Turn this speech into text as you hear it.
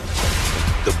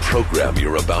The program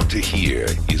you're about to hear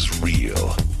is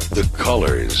real. The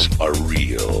callers are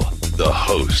real. The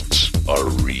hosts are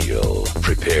real.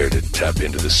 Prepare to tap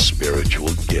into the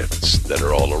spiritual gifts that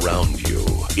are all around you.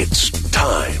 It's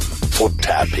time for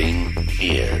Tapping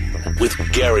In with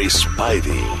Gary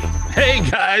Spivey. Hey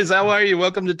guys, how are you?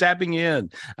 Welcome to Tapping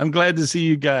In. I'm glad to see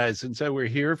you guys. And so we're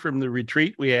here from the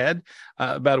retreat we had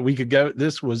about a week ago.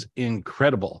 This was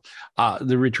incredible.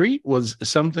 The retreat was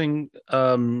something,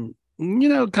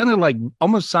 kind of like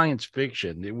almost science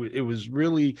fiction. It was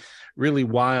really, really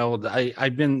wild.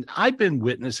 I've been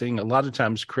witnessing a lot of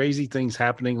times crazy things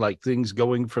happening, like things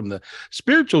going from the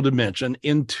spiritual dimension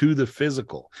into the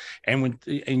physical, and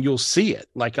you'll see it.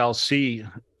 Like I'll see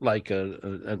like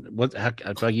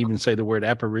if I even say the word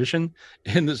apparition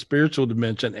in the spiritual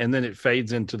dimension, and then it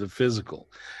fades into the physical.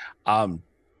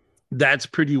 That's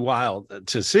pretty wild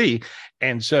to see.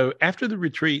 And so after the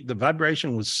retreat, the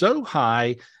vibration was so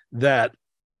high that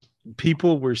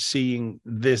people were seeing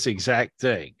this exact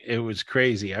thing. It was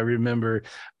crazy. I remember,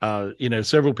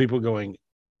 several people going,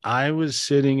 I was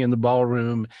sitting in the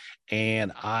ballroom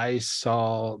and I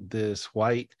saw this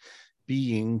white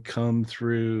being come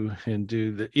through and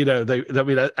do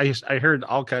the, I heard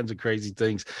all kinds of crazy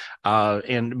things.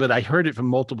 But I heard it from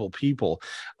multiple people,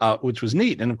 which was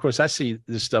neat. And of course I see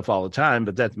this stuff all the time,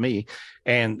 but that's me.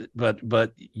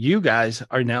 But you guys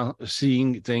are now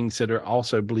seeing things that are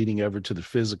also bleeding over to the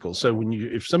physical. So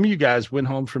if some of you guys went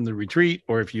home from the retreat,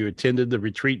 or if you attended the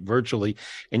retreat virtually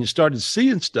and you started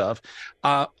seeing stuff,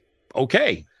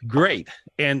 okay, great.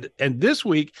 And this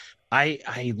week,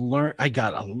 I learned, I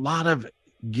got a lot of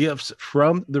gifts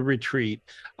from the retreat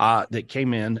that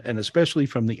came in, and especially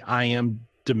from the I am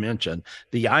dimension.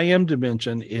 The I am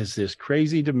dimension is this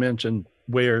crazy dimension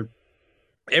where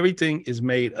everything is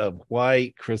made of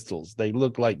white crystals. They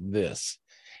look like this.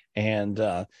 And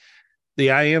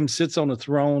the I am sits on a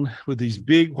throne with these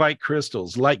big white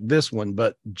crystals like this one,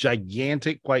 but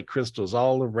gigantic white crystals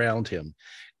all around him.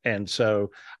 And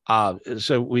so I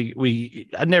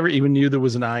never even knew there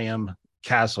was an I am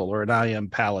castle or an I am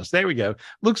palace. There we go.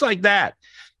 Looks like that.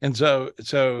 And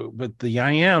but the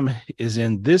I am is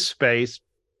in this space.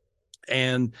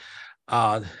 And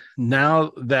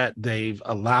now that they've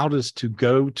allowed us to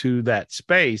go to that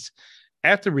space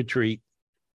at the retreat,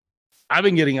 I've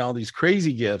been getting all these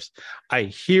crazy gifts. I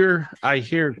hear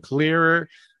clearer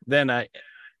than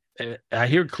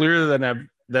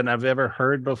I've ever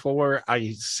heard before.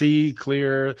 I see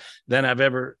clearer than I've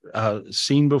ever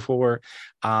seen before.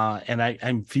 And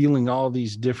I'm feeling all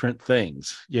these different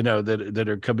things, that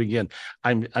are coming in.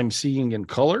 I'm seeing in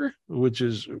color, which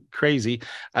is crazy.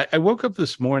 I woke up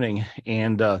this morning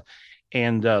and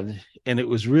it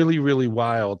was really, really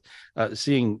wild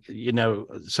seeing,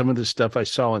 some of the stuff I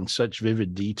saw in such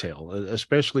vivid detail.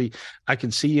 Especially I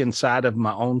could see inside of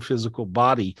my own physical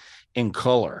body in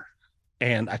color.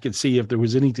 And I could see if there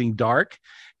was anything dark,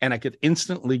 and I could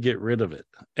instantly get rid of it.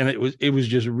 And it was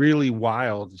just really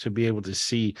wild to be able to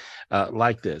see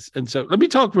like this. And so let me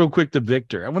talk real quick to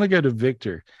Victor. I want to go to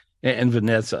Victor and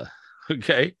Vanessa.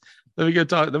 Okay. Let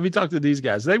me talk to these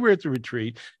guys. They were at the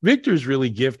retreat. Victor's really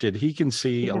gifted. He can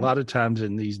see a lot of times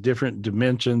in these different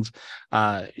dimensions.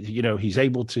 He's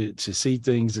able to see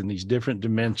things in these different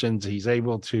dimensions. He's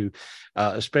able to,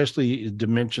 especially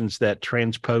dimensions that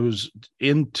transpose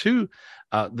into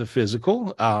the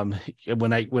physical.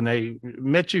 When I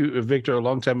met you, Victor, a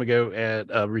long time ago at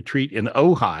a retreat in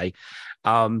Ojai,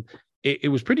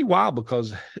 it was pretty wild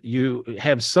because you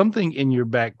have something in your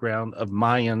background of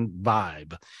Mayan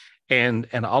vibe. And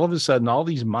all of a sudden, all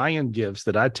these Mayan gifts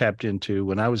that I tapped into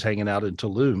when I was hanging out in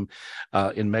Tulum,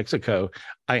 in Mexico,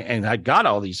 I got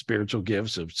all these spiritual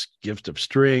gifts, gift of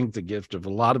strength, the gift of a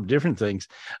lot of different things.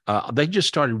 They just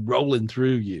started rolling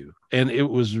through you, and it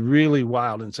was really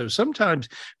wild. And so sometimes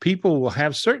people will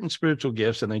have certain spiritual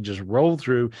gifts, and they just roll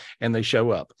through and they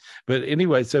show up. But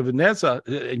anyway, so Vanessa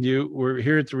and you were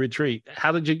here at the retreat.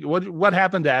 How did you? What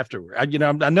happened afterward? I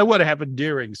know what happened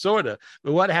during, sort of,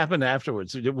 but what happened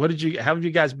afterwards? How have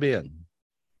you guys been?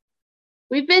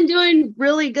 We've been doing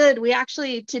really good. We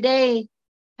actually today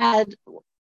had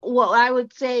what I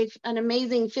would say an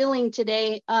amazing feeling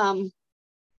today.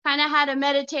 Kind of had to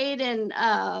meditate, and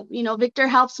Victor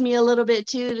helps me a little bit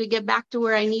too to get back to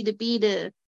where I need to be to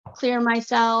clear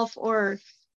myself, or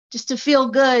just to feel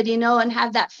good, and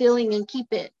have that feeling and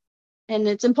keep it. And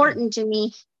it's important to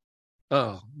me.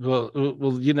 Oh, well,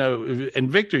 and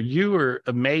Victor, you were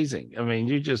amazing. I mean,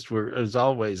 you just were, as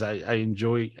always. I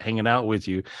enjoy hanging out with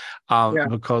you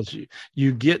because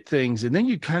you get things and then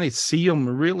you kind of see them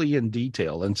really in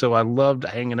detail. And so I loved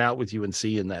hanging out with you and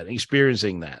seeing that,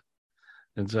 experiencing that.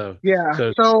 And so,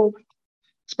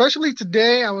 especially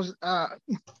today, I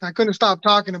couldn't stop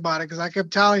talking about it because I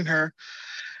kept telling her,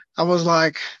 I was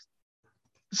like,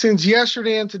 since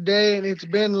yesterday and today, and it's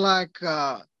been like,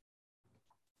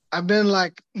 I've been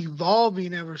like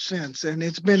evolving ever since, and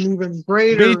it's been even Me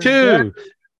greater and better. too.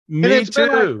 And Me it's been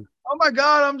like, too. oh my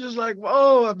God, I'm just like,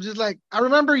 whoa. I'm just like, I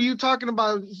remember you talking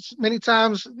about many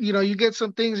times, you get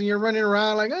some things and you're running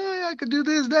around like, oh, yeah, I could do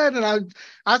this, that. And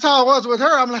that's how I was with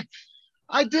her. I'm like,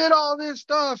 I did all this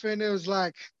stuff. And it was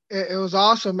like, it was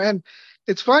awesome. And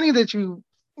it's funny that you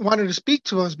wanted to speak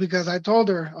to us because I told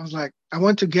her, I was like, I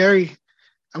went to Gary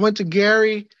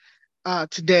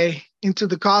today into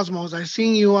the cosmos. I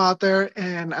seen you out there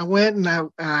and I went and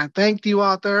I thanked you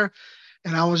out there.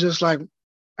 And I was just like,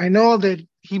 I know that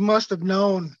he must have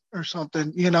known or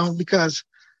something, because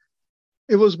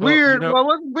it was Well, weird. Well, it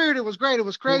wasn't weird. It was great. It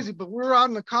was crazy. But we were out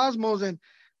in the cosmos and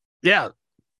yeah.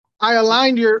 I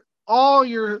aligned all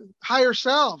your higher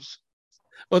selves.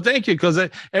 Well, thank you. Because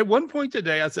at one point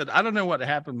today, I said, I don't know what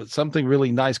happened, but something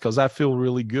really nice because I feel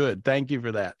really good. Thank you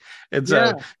for that. And so,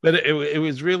 Yeah. but it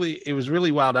was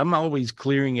really wild. I'm always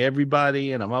clearing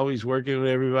everybody and I'm always working with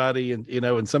everybody. And,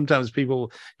 and sometimes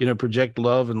people, project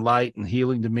love and light and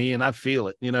healing to me and I feel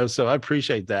it, so I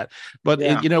appreciate that. But,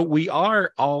 Yeah. we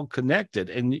are all connected.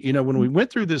 And, when we went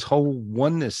through this whole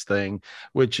oneness thing,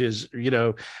 which is,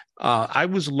 I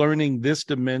was learning this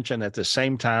dimension at the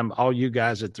same time all you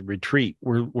guys at the retreat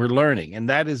were learning, and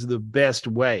that is the best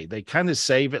way. They kind of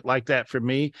save it like that for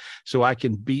me so I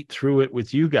can beat through it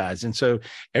with you guys. And so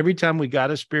every time we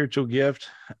got a spiritual gift,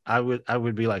 I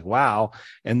would be like, wow.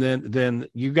 And then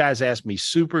you guys ask me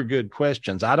super good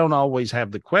questions. I don't always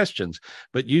have the questions,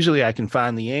 but usually I can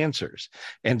find the answers.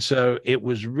 And so it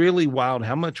was really wild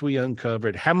how much we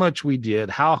uncovered, how much we did,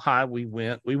 how high we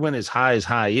went. We went as high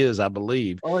is, I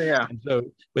believe. Oh yeah. And so,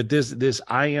 but this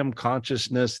I am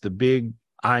consciousness, the big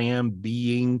I am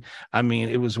being. I mean,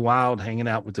 it was wild hanging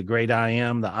out with the great I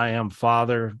am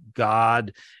Father,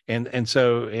 God, and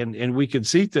so and we could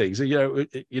see things.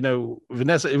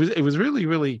 Vanessa, it was really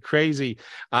really crazy.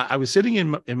 I was sitting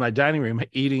in my dining room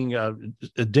eating a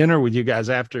dinner with you guys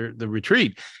after the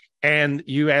retreat. And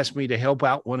you asked me to help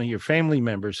out one of your family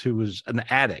members who was an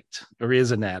addict or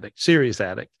is an addict, serious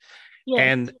addict.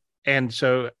 Yes.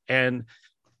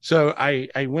 So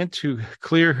I went to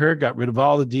clear her, got rid of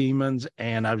all the demons,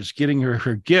 and I was getting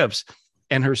her gifts.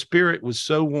 And her spirit was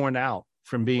so worn out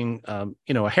from being,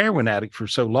 a heroin addict for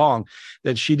so long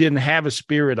that she didn't have a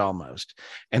spirit almost.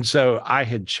 And so I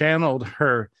had channeled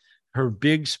her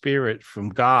big spirit from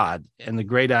God and the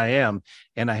great I am.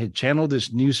 And I had channeled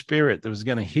this new spirit that was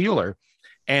going to heal her.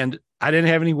 And I didn't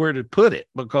have anywhere to put it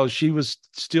because she was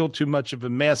still too much of a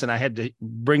mess. And I had to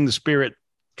bring the spirit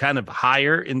kind of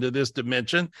higher into this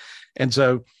dimension. And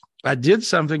so I did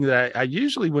something that I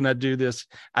usually, when I do this,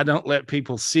 I don't let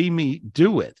people see me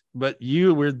do it, but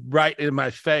you were right in my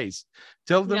face.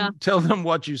 Tell them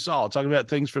what you saw, talking about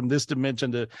things from this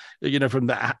dimension to, from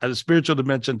the spiritual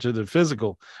dimension to the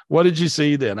physical. What did you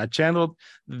see then? I channeled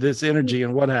this energy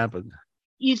and what happened?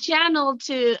 You channeled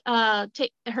to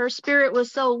take her spirit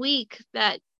was so weak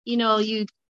that, you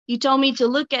told me to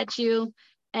look at you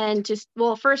and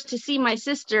first to see my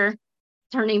sister.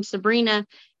 Her name's Sabrina.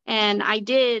 And I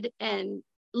did. And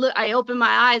look, I opened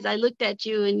my eyes. I looked at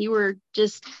you and you were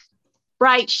just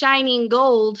bright, shining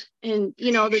gold. And,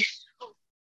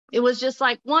 it was just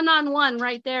like one-on-one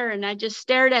right there. And I just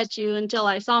stared at you until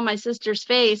I saw my sister's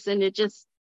face. And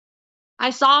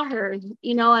I saw her, and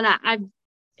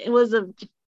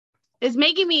it's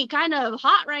making me kind of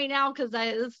hot right now because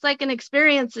it's like an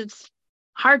experience. It's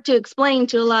hard to explain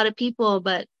to a lot of people,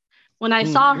 but when I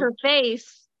saw her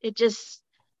face, it just,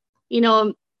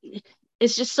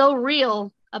 it's just so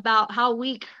real about how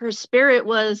weak her spirit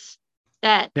was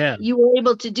that you were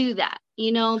able to do that,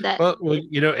 and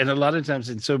a lot of times,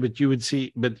 and so, but you would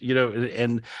see,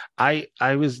 and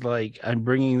I was like, I'm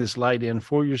bringing this light in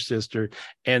for your sister.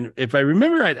 And if I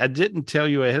remember right, I didn't tell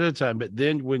you ahead of time, but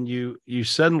then when you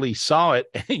suddenly saw it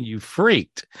and you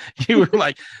freaked, you were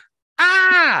like,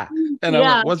 ah, and I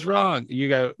went, what's wrong?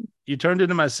 You turned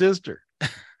into my sister.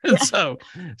 And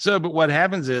but what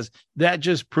happens is that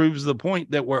just proves the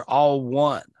point that we're all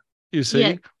one, you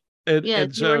see?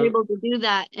 And so, you were able to do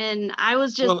that. And I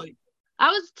was just,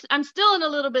 I'm still in a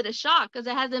little bit of shock because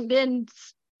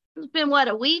it's been what,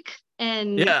 a week?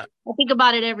 And I think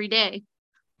about it every day.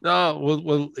 Oh,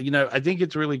 well, I think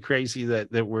it's really crazy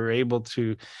that we're able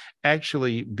to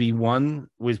actually be one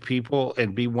with people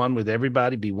and be one with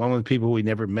everybody, be one with people we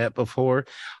never met before.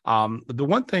 The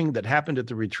one thing that happened at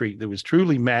the retreat that was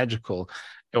truly magical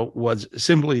was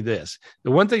simply this.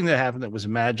 The one thing that happened that was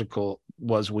magical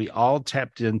was we all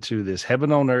tapped into this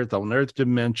heaven on earth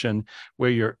dimension where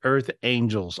your earth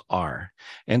angels are.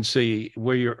 And see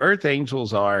where your earth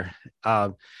angels are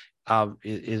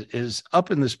is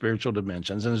up in the spiritual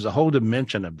dimensions, and there's a whole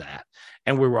dimension of that,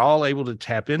 and we were all able to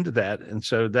tap into that. And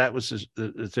so that was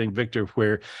the thing, Victor,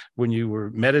 where when you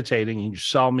were meditating and you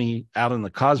saw me out in the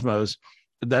cosmos,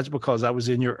 that's because I was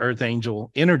in your earth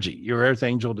angel energy, your earth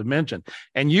angel dimension.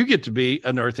 And you get to be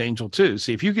an earth angel too.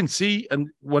 See, if you can see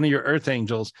one of your earth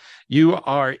angels, you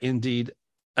are indeed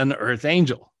an earth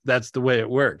angel. That's the way it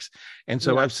works. And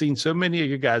so I've seen so many of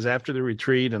you guys after the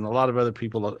retreat, and a lot of other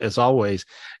people as always.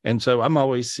 And so I'm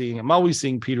always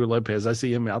seeing Peter Lopez. I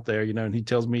see him out there, and he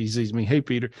tells me, he sees me, "Hey,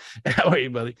 Peter, how are you,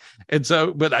 buddy?" And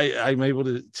so, but I'm able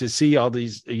to see all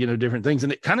these, different things.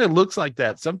 And it kind of looks like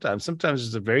that sometimes. Sometimes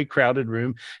it's a very crowded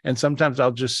room, and sometimes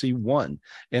I'll just see one.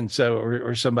 And so,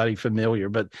 or somebody familiar.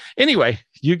 But anyway,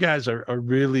 you guys are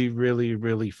really, really,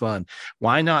 really fun.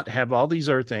 Why not have all these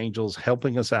earth angels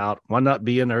helping us out? Why not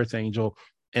be an earth angel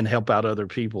and help out other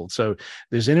people? So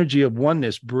this energy of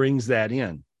oneness brings that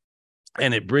in,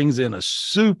 and it brings in a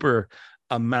super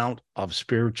amount of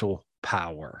spiritual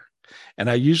power. And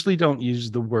I usually don't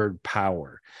use the word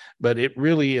power, but it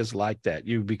really is like that.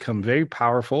 You've become very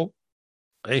powerful,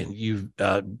 and you've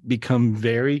become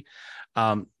very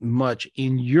much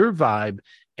in your vibe,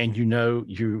 and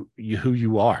you who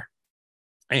you are.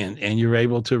 And you're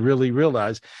able to really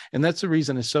realize, and that's the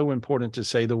reason it's so important to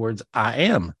say the words "I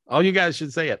am." All you guys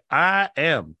should say it. I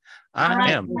am.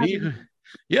 I am. Be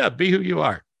who you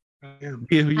are.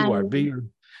 Be who you are. Be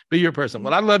your person.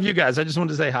 Well, I love you guys. I just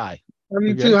wanted to say hi. Love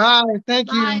you too. Hi. Thank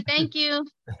you. Hi, thank you.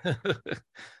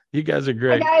 You guys are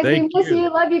great. Hi guys, we miss you.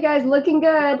 Love you guys. Looking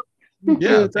good.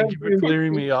 Yeah, thank you for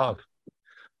clearing me off.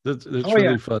 That's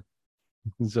really fun.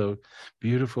 And so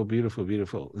beautiful, beautiful,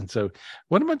 beautiful. And so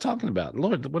what am I talking about?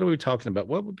 Lord, what are we talking about?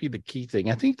 What would be the key thing?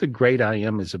 I think the great I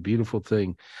am is a beautiful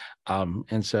thing.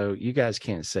 And so you guys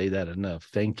can't say that enough.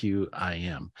 Thank you, I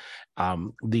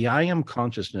am. The I am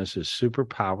consciousness is super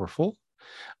powerful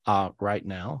right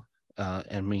now.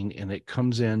 And it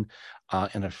comes in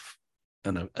a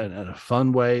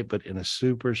fun way, but in a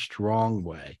super strong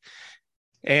way.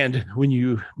 And when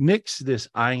you mix this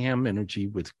I am energy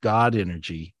with God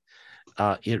energy,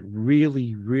 it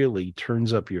really, really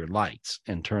turns up your lights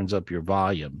and turns up your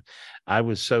volume. I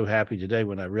was so happy today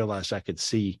when I realized I could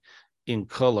see in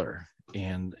color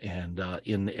and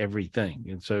in everything.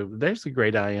 And so there's the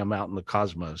great I am out in the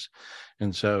cosmos.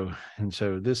 And so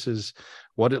this is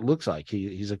what it looks like.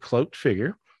 He's a cloaked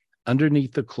figure.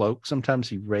 Underneath the cloak, sometimes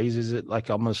he raises it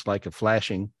like almost like a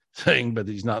flashing thing, but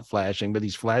he's not flashing, but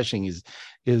he's flashing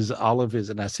his all of his,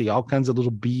 and I see all kinds of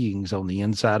little beings on the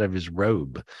inside of his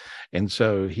robe. And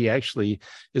so he actually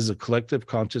is a collective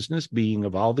consciousness being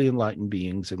of all the enlightened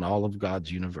beings in all of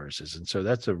God's universes. And so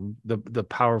that's the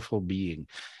powerful being.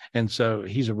 And so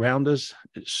he's around us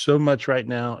so much right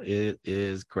now. It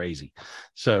is crazy.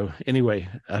 So anyway,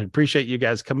 I appreciate you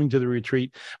guys coming to the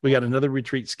retreat. We got another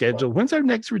retreat scheduled. When's our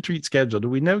next retreat scheduled? Do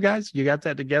we know, guys? You got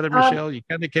that together, Michelle? You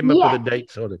kind of came up with a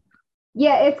date, sort of.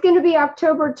 Yeah, it's going to be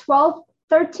October 12th,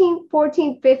 13th,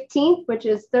 14th, 15th, which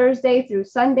is Thursday through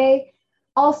Sunday.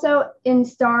 Also in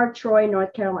Star, Troy,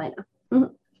 North Carolina.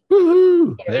 Mm-hmm.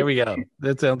 Woo-hoo. There we go.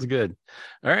 That sounds good.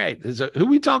 All right. So who are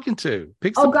we talking to? I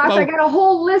got a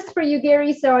whole list for you,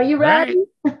 Gary. So are you ready?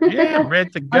 Right. Yeah, I'm ready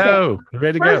to go. Okay.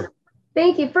 Ready to go.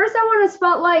 Thank you. First, I want to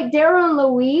spotlight Daryl and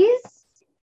Louise.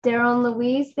 Daryl and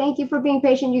Louise, thank you for being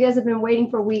patient. You guys have been waiting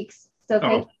for weeks. So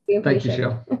thank you for being patient. Thank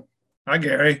you, Cheryl. Hi,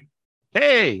 Gary.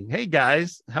 Hey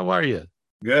guys. How are you?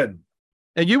 Good.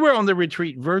 And you were on the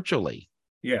retreat virtually.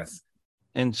 Yes.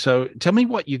 And so tell me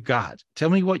what you got. Tell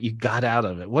me what you got out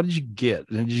of it. What did you get?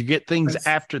 And did you get things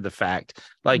after the fact?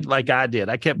 Like I did.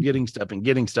 I kept getting stuff and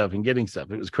getting stuff and getting stuff.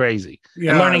 It was crazy.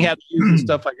 Yeah. And learning how to use the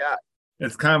stuff I got.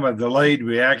 It's kind of a delayed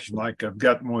reaction. Like I've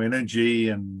got more energy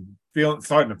and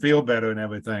starting to feel better and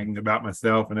everything about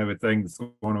myself and everything that's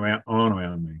going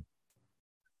around me.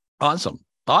 Awesome.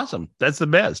 That's the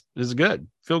best. It's good.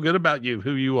 Feel good about you,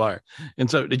 who you are.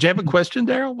 And so did you have a question,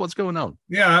 Daryl? What's going on?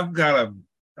 Yeah, I'm gonna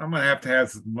have to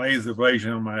have some laser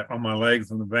ablation on my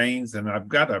legs and the veins, and I've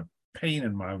got a pain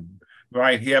in my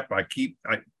right hip. I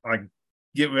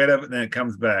get rid of it, and then it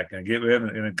comes back. I get rid of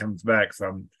it, and it comes back. So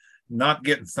I'm not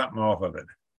getting something off of it.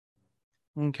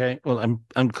 Okay. Well,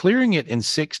 I'm clearing it in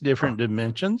 6 different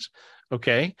dimensions.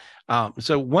 Okay.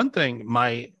 So one thing,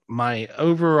 my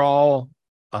overall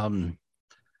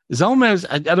is almost,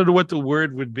 I don't know what the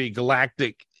word would be,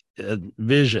 galactic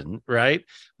vision, right?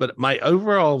 But my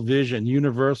overall vision,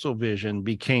 universal vision,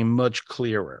 became much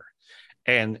clearer.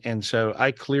 And so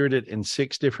I cleared it in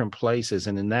 6 different places,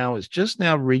 and then now it's just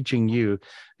now reaching you,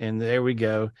 and there we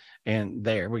go, and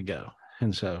there we go.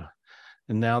 And so,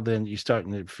 and now then you're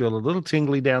starting to feel a little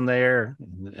tingly down there,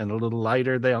 and a little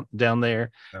lighter down there,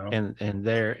 No. and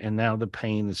there, and now the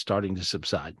pain is starting to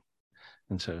subside.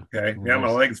 And so, Okay, yeah,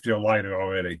 my legs feel lighter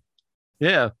already.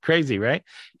 yeah, crazy, right?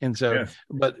 And so, Yes.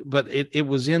 but it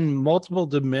was in multiple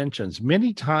dimensions.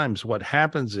 Many times what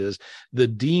happens is the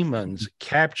demons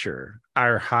capture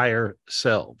our higher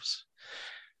selves.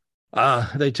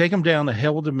 They take them down a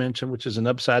hell dimension, which is an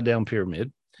upside down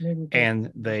pyramid,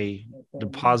 and they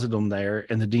deposit them there,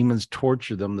 and the demons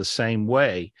torture them the same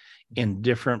way in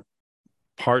different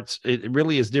parts. It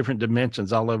really is different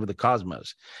dimensions all over the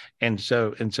cosmos. And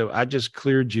so I just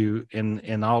cleared you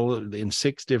in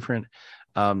 6 different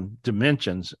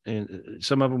dimensions, and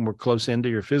some of them were close into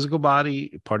your physical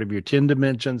body, part of your 10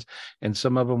 dimensions, and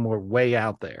some of them were way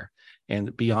out there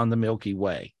and beyond the Milky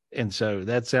Way. And so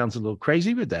that sounds a little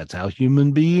crazy, but that's how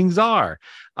human beings are.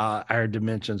 Our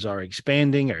dimensions are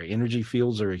expanding. Our energy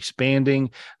fields are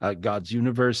expanding. God's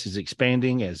universe is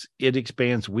expanding. As it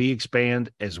expands, we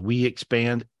expand. As we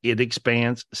expand, it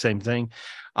expands. Same thing.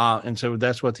 And so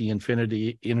that's what the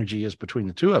infinity energy is between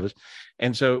the two of us.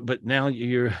 And so, but now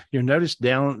you're notice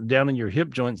down in your hip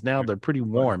joints now, they're pretty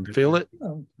warm. Feel it?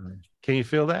 Can you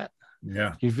feel that?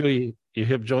 Yeah. You feel your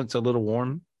hip joints a little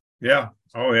warm? Yeah.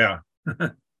 Oh, yeah.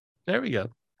 There we go.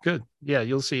 Good. Yeah,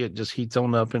 you'll see it just heats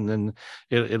on up, and then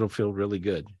it'll feel really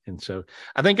good. And so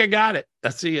I think I got it. I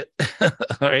see it. All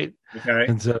right. Okay.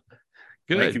 And so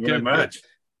good. Thank you very much.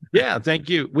 Yeah, thank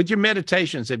you. With your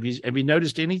meditations, have you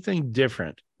noticed anything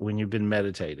different when you've been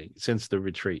meditating since the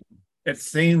retreat? It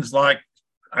seems like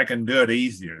I can do it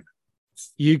easier.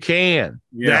 You can.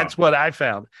 Yeah. That's what I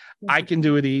found. I can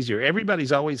do it easier.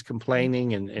 Everybody's always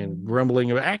complaining and grumbling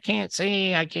about, I can't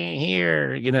see, I can't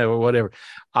hear, or whatever.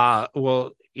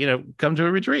 Well, come to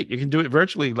a retreat. You can do it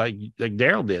virtually, like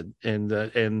Daryl did,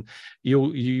 and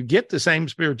you get the same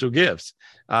spiritual gifts.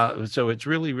 So it's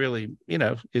really, really,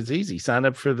 it's easy. Sign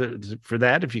up for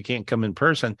that if you can't come in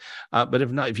person. But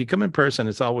if you come in person,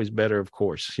 it's always better, of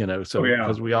course. So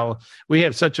because we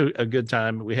have such a good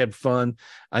time. We had fun.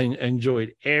 I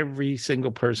enjoyed every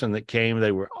single person that came.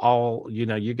 They were all,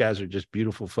 you guys are just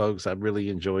beautiful folks. I really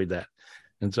enjoyed that.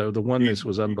 And so the oneness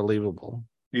was unbelievable.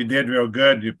 You did real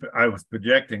good. I was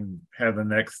projecting have the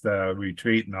next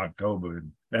retreat in October.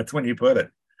 That's when you put it.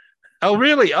 Oh,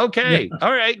 really? Okay. Yeah.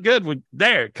 All right. Good.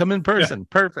 Come in person. Yeah.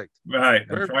 Perfect. Right.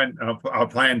 Perfect. I'll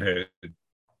plan to.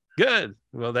 Good.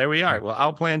 Well, there we are. Well,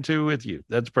 I'll plan to with you.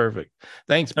 That's perfect.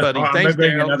 Thanks, buddy. I Thanks, I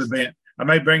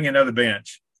may bring you another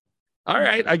bench. All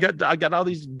right. I got all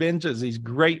these benches, these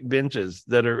great benches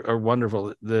that are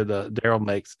wonderful that Daryl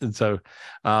makes. And so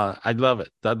I love it.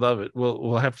 I love it.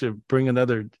 We'll have to bring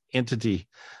another deity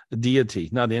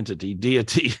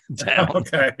down.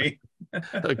 Okay.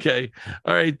 Okay.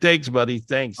 All right. Thanks, buddy.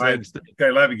 Thanks. Thanks. Okay.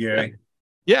 Love you, Gary.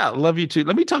 Yeah. Love you too.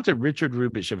 Let me talk to Richard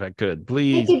Rubish if I could,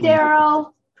 please. Thank you,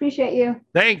 Daryl. Appreciate you.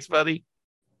 Thanks, buddy.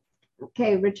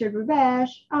 Okay, Richard Rubesh.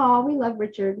 Oh, we love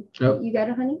Richard. Yep. You got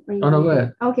it, honey? No, go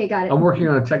ahead. Okay, got it. I'm working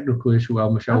on a technical issue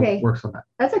while Michelle works on that.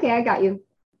 That's okay. I got you.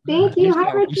 Thank you.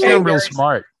 Hi, Richard. You sound real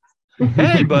smart.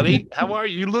 Hey, buddy. How are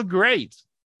you? You look great.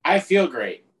 I feel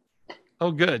great. Oh,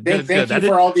 good. Thank you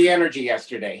for all the energy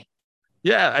yesterday.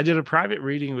 Yeah, I did a private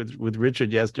reading with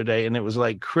Richard yesterday, and it was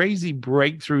like crazy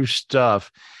breakthrough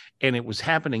stuff. And it was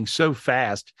happening so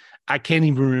fast, I can't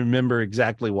even remember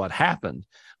exactly what happened.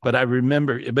 But I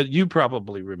remember, but you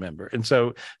probably remember. And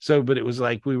but it was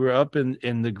like we were up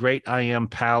in the great I Am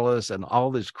Palace, and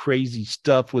all this crazy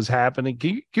stuff was happening.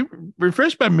 Can you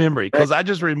refresh my memory? Because I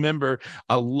just remember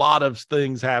a lot of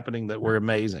things happening that were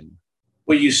amazing.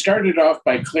 Well, you started off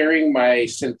by clearing my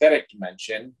synthetic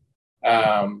dimension.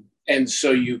 And so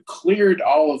you cleared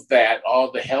all of that,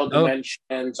 all the hell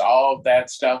dimensions, all of that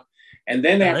stuff. And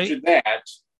then after that,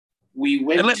 we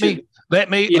went Let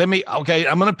me. Okay,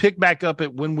 I'm going to pick back up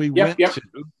at when we went to.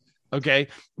 Okay,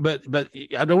 but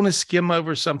I don't want to skim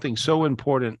over something so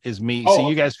important as me. Oh, so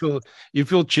you guys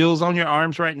feel chills on your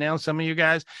arms right now. Some of you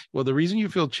guys. Well, the reason you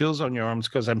feel chills on your arms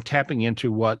because I'm tapping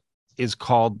into what is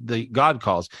called God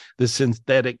calls the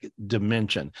synthetic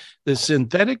dimension. The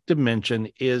synthetic dimension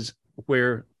is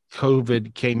where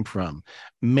COVID came from.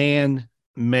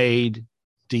 Man-made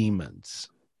demons.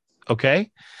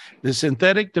 Okay. The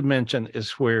synthetic dimension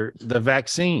is where the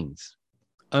vaccines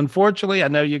unfortunately, I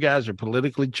know you guys are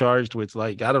politically charged with,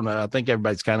 like, I don't know. I think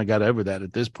everybody's kind of got over that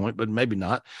at this point, but maybe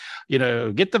not.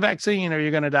 Get the vaccine or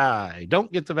you're going to die.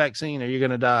 Don't get the vaccine or you're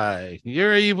going to die.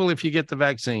 You're evil if you get the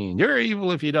vaccine. You're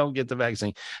evil if you don't get the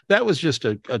vaccine. That was just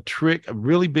a trick, a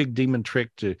really big demon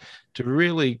trick to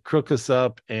really crook us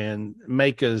up and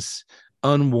make us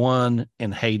unone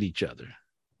and hate each other,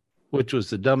 which was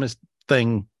the dumbest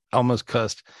thing, almost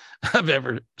cussed, I've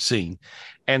ever seen.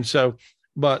 And so,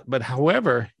 but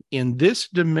however, in this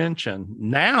dimension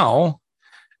now,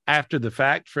 after the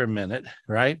fact for a minute,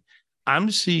 right,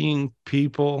 I'm seeing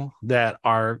people that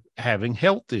are having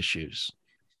health issues.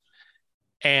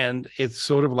 And it's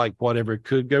sort of like whatever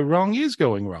could go wrong is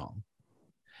going wrong.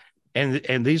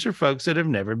 And these are folks that have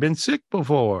never been sick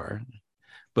before,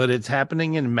 but it's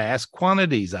happening in mass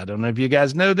quantities. I don't know if you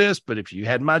guys know this, but if you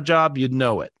had my job, you'd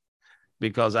know it.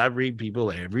 Because I read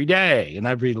people every day, and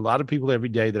I read a lot of people every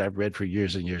day that I've read for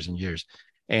years and years and years.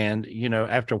 And,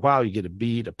 after a while, you get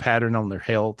a pattern on their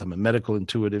health. I'm a medical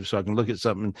intuitive, so I can look at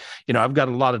something. I've got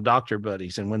a lot of doctor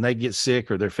buddies, and when they get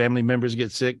sick or their family members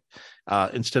get sick,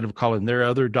 instead of calling their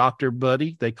other doctor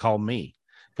buddy, they call me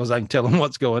because I can tell them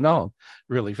what's going on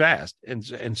really fast.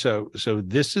 And so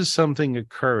this is something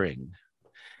occurring.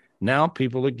 Now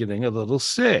people are getting a little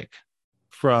sick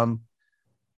from,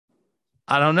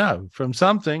 I don't know, from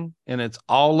something, and it's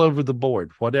all over the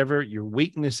board. Whatever your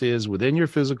weakness is within your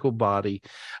physical body,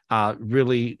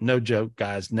 really, no joke,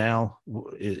 guys, now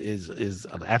is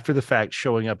after the fact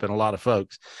showing up in a lot of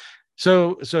folks.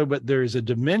 But there is a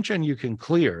dimension you can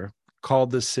clear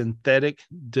called the synthetic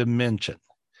dimension.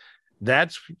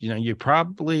 That's, you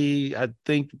probably, I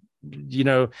think,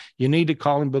 you need to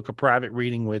call and book a private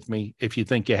reading with me if you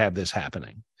think you have this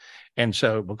happening. And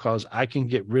so, because I can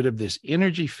get rid of this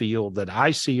energy field that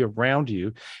I see around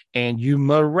you, and you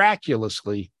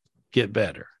miraculously get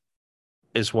better,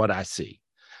 is what I see.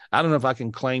 I don't know if I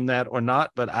can claim that or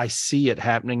not, but I see it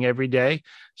happening every day.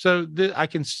 So I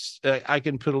can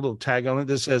put a little tag on it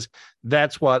that says,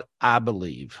 that's what I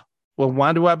believe. Well,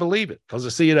 why do I believe it? Because I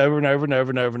see it over and over and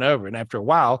over and over and over. And after a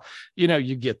while,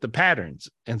 you get the patterns.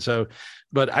 And so,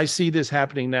 but I see this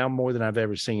happening now more than I've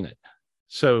ever seen it.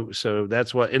 So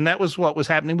that's that was what was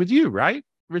happening with you, right,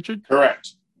 Richard?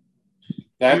 Correct.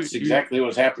 That's exactly what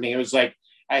was happening. It was like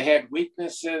I had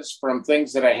weaknesses from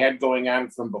things that I had going on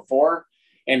from before,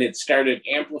 and it started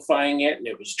amplifying it, and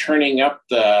it was turning up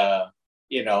the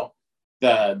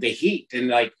heat. And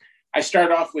like I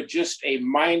started off with just a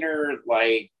minor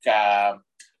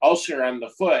ulcer on the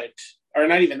foot, or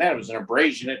not even that. It was an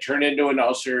abrasion. It turned into an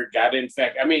ulcer, got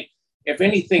infected. I mean, if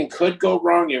anything could go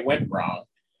wrong, it went wrong.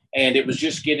 And it was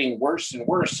just getting worse and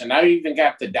worse. And I even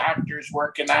got the doctors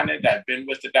working on it. I've been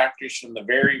with the doctors from the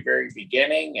very, very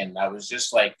beginning. And I was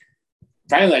just like,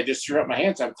 finally, I just threw up my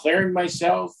hands. I'm clearing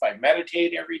myself. I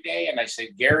meditate every day. And I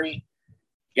said, Gary,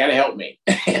 you got to help me.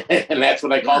 And that's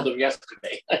what I called him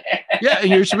yesterday. Yeah.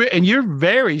 And you're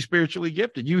very spiritually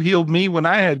gifted. You healed me when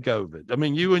I had COVID. I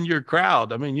mean, you and your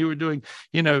crowd, you were doing,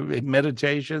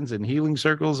 meditations and healing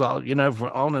circles, all, for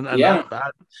on and yeah.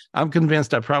 I'm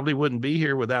convinced I probably wouldn't be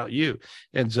here without you.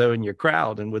 And so in your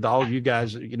crowd, and with all you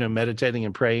guys, meditating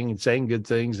and praying and saying good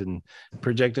things and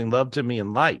projecting love to me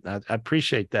and light. I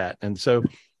appreciate that. And so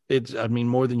it's,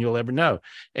 more than you'll ever know.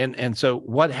 And so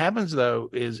what happens though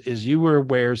is you were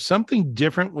aware something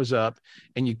different was up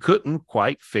and you couldn't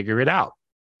quite figure it out.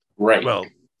 Right.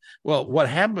 Well, what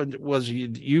happened was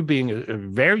you being a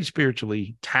very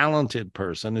spiritually talented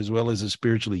person, as well as a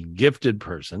spiritually gifted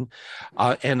person,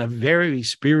 and a very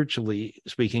spiritually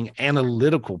speaking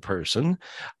analytical person.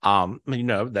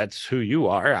 That's who you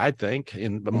are, I think,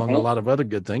 among a lot of other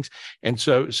good things. And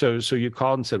so you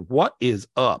called and said, "What is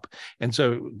up?" And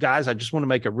so, guys, I just want to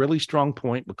make a really strong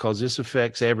point, because this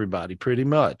affects everybody pretty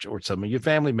much, or some of your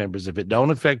family members. If it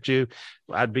don't affect you,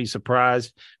 I'd be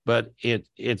surprised. But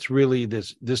it's really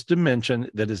this dimension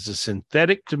that is a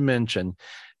synthetic dimension,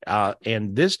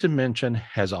 and this dimension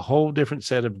has a whole different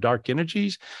set of dark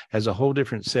energies, has a whole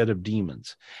different set of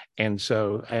demons. And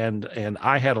so and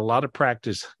I had a lot of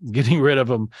practice getting rid of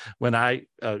them when I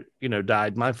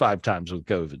died my 5 times with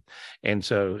COVID. And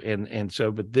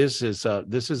so but this is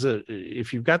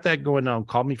if you've got that going on,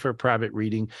 call me for a private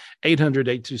reading,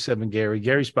 800-827-Gary,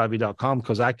 GarySpivey.com,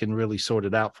 because I can really sort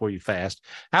it out for you fast.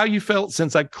 How you felt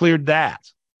since I cleared that?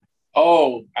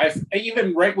 Oh, I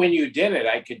even right when you did it,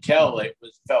 I could tell it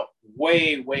felt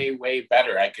way, way, way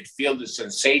better. I could feel the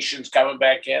sensations coming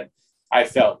back in. I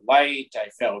felt light. I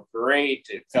felt great.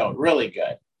 It felt really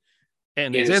good.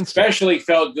 And it it's especially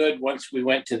felt good once we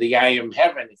went to the I Am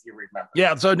Heaven, if you remember.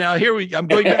 Yeah. So now I'm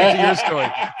going back to your story.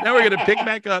 Now we're going to pick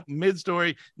back up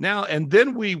mid-story now. And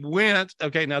then we went,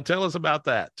 okay, now tell us about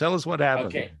that. Tell us what happened.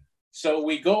 Okay. So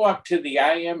we go up to the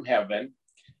I Am Heaven.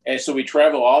 And so we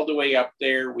travel all the way up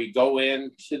there. We go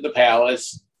into the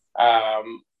palace.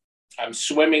 I'm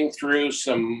swimming through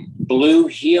some blue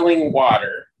healing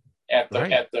water at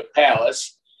the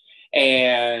palace.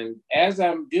 And as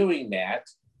I'm doing that,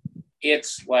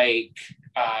 it's like,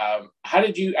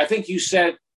 I think you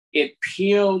said it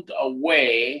peeled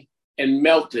away and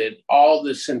melted all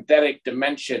the synthetic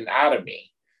dimension out of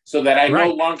me so that I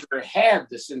no longer had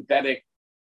the synthetic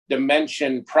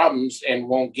dimension problems and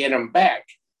won't get them back.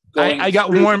 I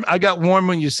got warm. I got warm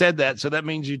when you said that. So that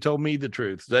means you told me the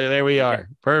truth. There we are.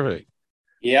 Perfect.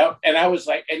 Yep. And I was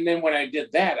like, and then when I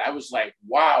did that, I was like,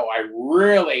 wow, I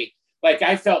really, like,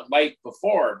 I felt light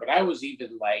before, but I was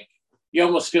even like, you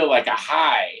almost feel like a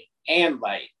high and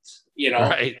light, you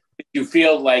know, you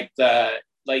feel like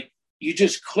you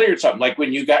just cleared something. Like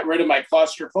when you got rid of my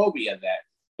claustrophobia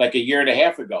like a year and a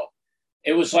half ago,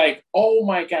 it was like, oh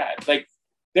my God, like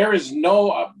there is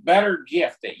no better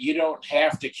gift that you don't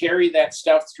have to carry that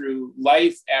stuff through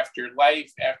life after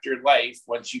life after life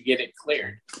once you get it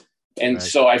cleared. And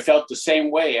so I felt the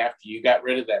same way after you got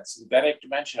rid of that synthetic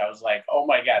dimension. I was like, oh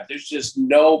my God, there's just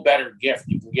no better gift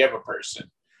you can give a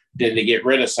person than to get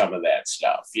rid of some of that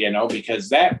stuff, you know, because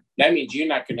that means you're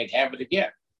not going to have it again.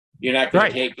 You're not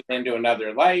going to take it into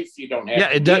another life. You don't have. Yeah,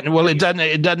 it doesn't. Well, it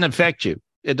doesn't affect you.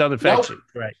 It doesn't affect you.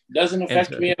 Right. It doesn't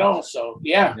affect me at all. So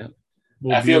yeah.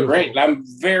 Well, I feel great. And I'm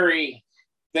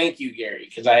thank you, Gary,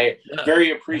 because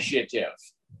very appreciative.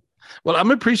 Well,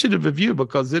 I'm appreciative of you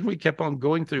because then we kept on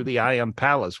going through the I Am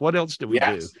Palace. What else did we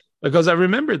do? Because I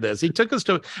remember this. He took us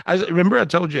to, I remember I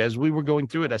told you as we were going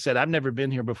through it, I said, I've never been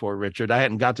here before, Richard. I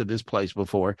hadn't got to this place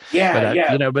before.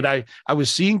 But I was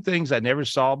seeing things I never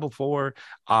saw before.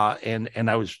 And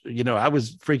I was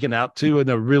freaking out too in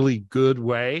a really good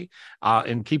way.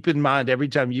 And keep in mind, every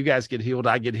time you guys get healed,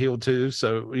 I get healed too.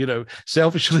 So,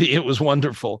 selfishly, it was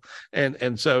wonderful.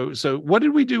 And so what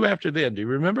did we do after then? Do you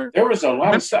remember? There was a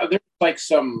lot of stuff. There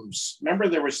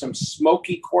was some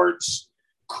smoky quartz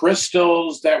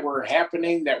crystals that were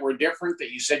happening that were different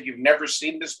that you said you've never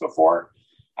seen this before.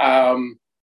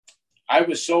 I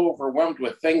was so overwhelmed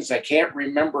with things I can't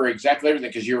remember exactly everything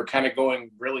because you were kind of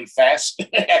going really fast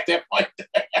at that point.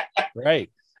 Right.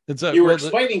 You were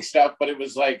explaining stuff, but it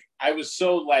was like I was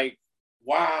so like,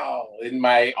 wow, in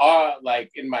my awe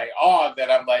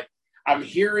that I'm like, I'm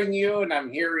hearing you and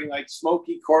I'm hearing like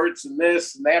smoky quartz and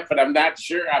this and that, but I'm not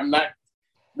sure. I'm not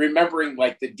remembering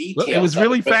like the details. It was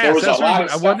really fast. There was a lot of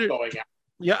stuff going on.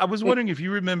 Yeah, I was wondering if you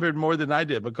remembered more than I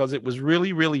did because it was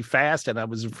really, really fast, and I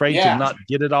was afraid to not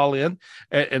get it all in.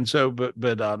 And so,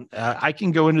 but I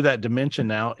can go into that dimension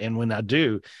now, and when I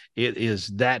do, it is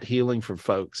that healing for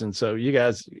folks. And so, you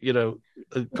guys,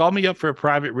 call me up for a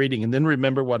private reading, and then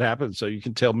remember what happened, so you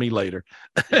can tell me later.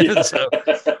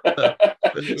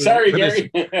 Sorry, Gary.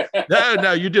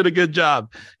 No, you did a good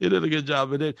job. You did a good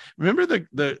job. And remember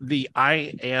the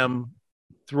I Am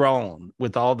throne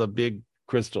with all the big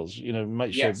crystals, you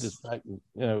might show this,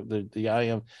 the I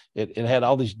Am, it had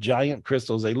all these giant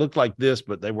crystals. They looked like this,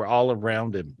 but they were all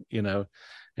around him,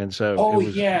 and so.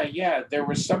 There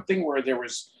was something where there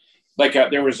was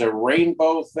there was a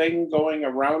rainbow thing going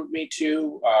around me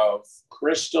too of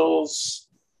crystals.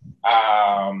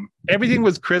 Everything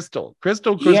was crystal.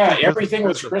 Everything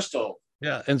was crystal.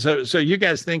 Yeah. And so you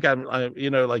guys think I'm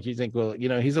like you think, well,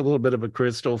 he's a little bit of a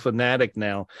crystal fanatic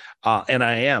now. And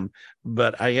I am,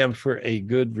 but I am for a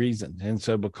good reason. And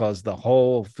so because the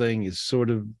whole thing is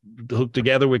sort of hooked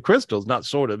together with crystals, not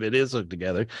sort of, it is hooked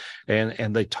together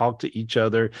and they talk to each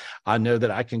other. I know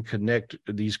that I can connect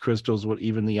these crystals with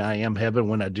even the I Am Heaven.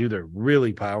 When I do, they're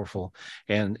really powerful.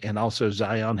 And also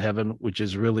Zion Heaven, which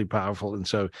is really powerful. And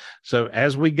so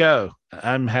as we go,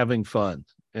 I'm having fun.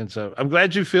 And so I'm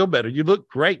glad you feel better. You look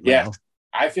great now. Yeah,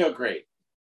 I feel great.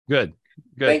 Good.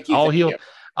 Thank you. All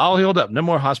healed up. No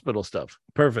more hospital stuff.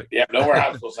 Perfect. Yeah, no more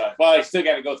hospital stuff. Well, I still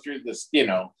got to go through this,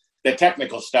 the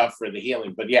technical stuff for the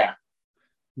healing, but yeah.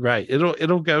 Right.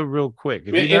 It'll go real quick.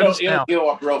 It'll go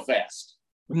up real fast.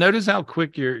 Notice how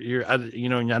quick you're I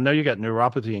know you got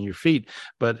neuropathy in your feet,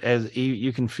 but as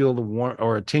you can feel the warmth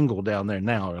or a tingle down there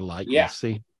now, or like,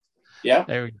 see? Yeah.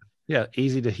 There we go. Yeah,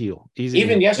 easy to heal.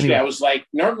 Even yesterday, I was like,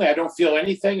 normally I don't feel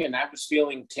anything, and I was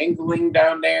feeling tingling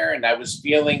down there, and I was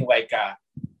feeling like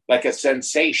a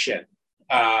sensation.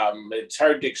 It's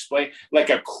hard to explain, like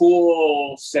a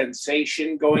cool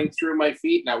sensation going through my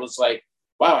feet, and I was like,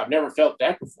 wow, I've never felt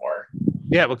that before.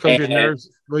 Yeah, because your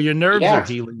nerves are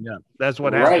healing up. That's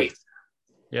what happens.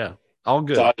 Yeah. All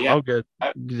good. So, yeah. All good.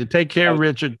 Take care,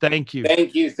 Richard. Thank you.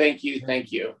 Thank you. Thank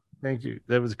you.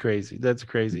 That was crazy. That's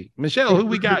crazy. Michelle, who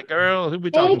we got, girl? Who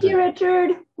we talking to? Thank you,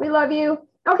 Richard. We love you.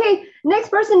 Okay, next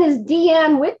person is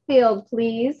Deanne Whitfield,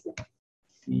 please.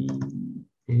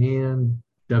 And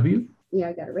W? Yeah,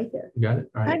 I got it right there. You got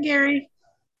it? All right. Hi, Gary.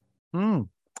 I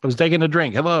was taking a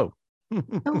drink. Hello.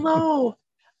 Hello.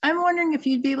 I'm wondering if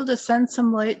you'd be able to send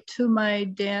some light to my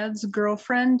dad's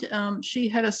girlfriend. She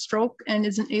had a stroke and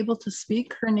isn't able to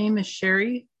speak. Her name is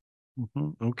Sherry.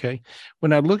 Okay.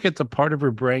 When I look at the part of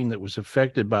her brain that was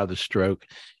affected by the stroke,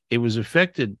 it was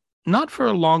affected not for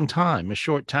a long time, a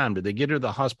short time. Did they get her to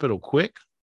the hospital quick?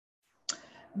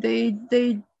 They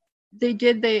did.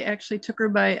 They actually took her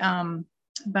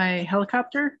by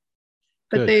helicopter,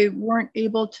 but Good. they weren't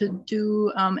able to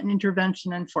do an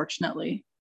intervention, unfortunately.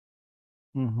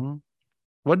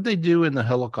 What did they do in the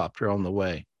helicopter on the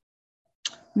way?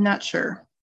 I'm not sure.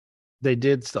 They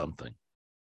did something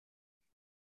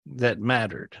that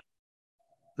mattered.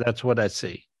 That's what I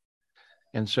see.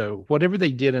 And so whatever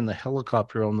they did in the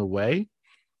helicopter on the way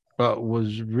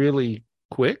was really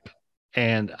quick.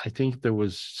 And I think there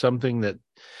was something that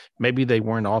maybe they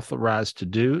weren't authorized to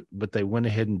do, but they went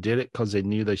ahead and did it because they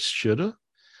knew they should have.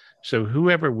 So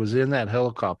whoever was in that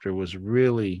helicopter was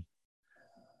really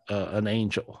an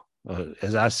angel,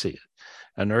 as I see it,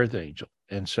 an earth angel.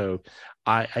 And so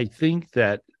I think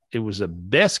that it was a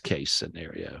best case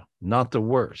scenario, not the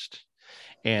worst.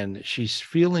 And she's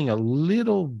feeling a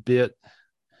little bit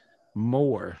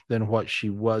more than what she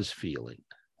was feeling.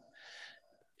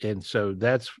 And so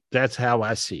that's how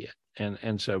I see it.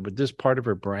 And so, but this part of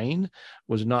her brain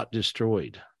was not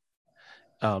destroyed.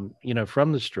 From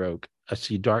the stroke, I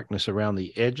see darkness around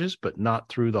the edges, but not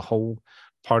through the whole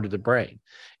part of the brain.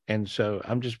 And so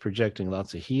I'm just projecting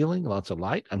lots of healing, lots of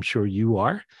light. I'm sure you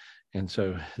are. And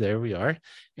so there we are.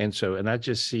 And so, and I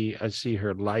see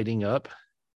her lighting up.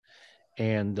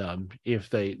 And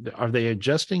are they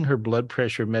adjusting her blood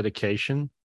pressure medication?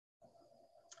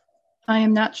 I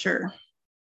am not sure.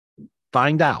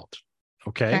 Find out.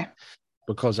 Okay.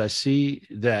 Because I see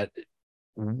that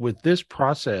with this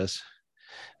process,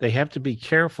 they have to be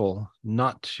careful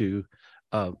not to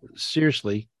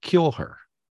seriously kill her.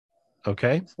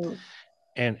 Okay. Absolutely.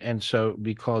 And so,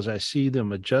 because I see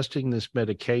them adjusting this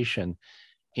medication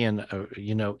in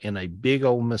a big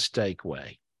old mistake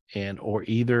way, or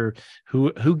either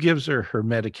who gives her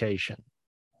medication?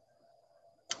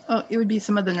 Oh, it would be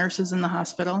some of the nurses in the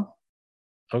hospital.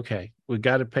 Okay. We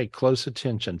got to pay close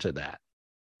attention to that.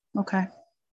 Okay.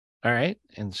 All right.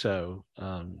 And so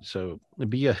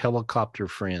be a helicopter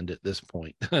friend at this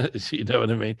point. You know what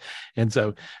I mean? And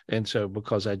so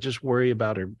because I just worry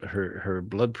about her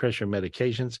blood pressure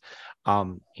medications.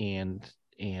 And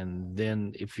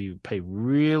then if you pay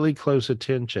really close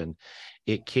attention,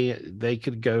 they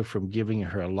could go from giving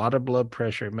her a lot of blood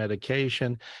pressure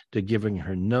medication to giving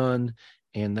her none.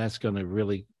 And that's going to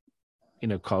really,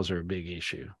 cause her a big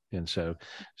issue. And so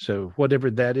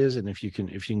whatever that is, and if you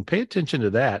can pay attention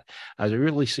to that, I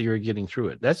really see her getting through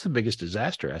it. That's the biggest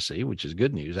disaster I see, which is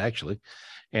good news actually.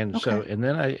 And okay. So, and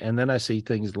then I see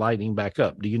things lighting back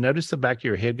up. Do you notice the back of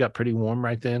your head got pretty warm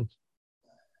right then?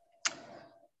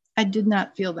 I did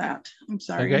not feel that. I'm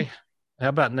sorry. Okay. How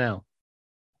about now?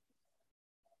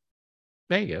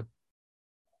 There you go.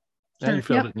 Now sure. You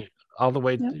felt it. All the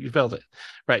way, you felt it.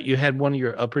 Right. You had one of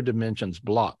your upper dimensions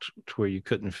blocked to where you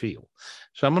couldn't feel.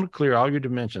 So I'm going to clear all your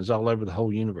dimensions all over the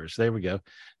whole universe. There we go.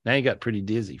 Now you got pretty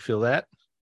dizzy. Feel that?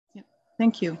 Yep.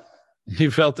 Thank you.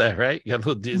 You felt that, right? You got a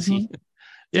little dizzy. Mm-hmm.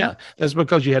 Yeah. That's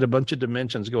because you had a bunch of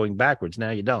dimensions going backwards.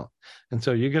 Now you don't. And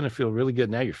so you're going to feel really good.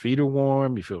 Now your feet are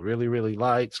warm. You feel really, really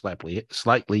light,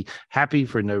 slightly happy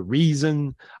for no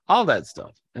reason, all that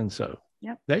stuff. And so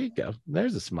there you go.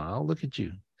 There's a smile. Look at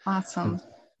you. Awesome.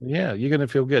 Yeah, you're going to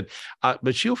feel good,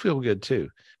 but she'll feel good too.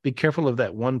 Be careful of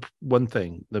that one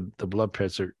thing. The blood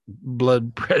pressure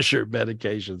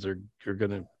medications are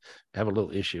going to have a little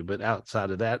issue. But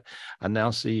outside of that, I now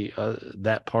see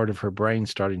that part of her brain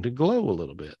starting to glow a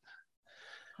little bit.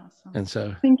 Awesome. And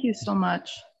so, thank you so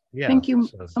much. Yeah, thank you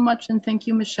so much, and thank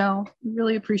you, Michelle.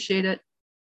 Really appreciate it.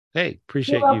 Hey,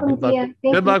 appreciate you.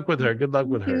 Good luck with her. Good luck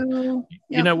with her.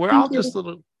 We're all just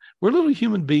we're little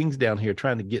human beings down here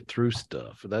trying to get through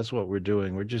stuff. That's what we're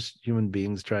doing. We're just human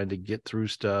beings trying to get through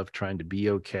stuff, trying to be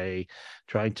okay,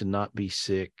 trying to not be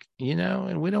sick,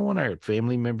 and we don't want our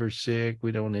family members sick.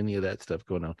 We don't want any of that stuff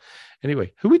going on.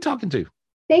 Anyway, who are we talking to?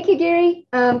 Thank you, Gary.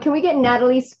 Can we get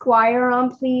Natalie Squire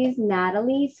on, please?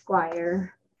 Natalie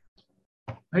Squire.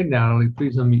 Hi, Natalie.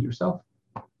 Please unmute yourself.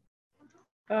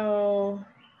 Oh,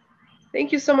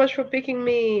 thank you so much for picking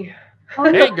me.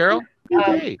 Hey, girl.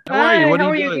 Hey, how are you? Hi, What how are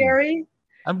are you you, doing? Gary?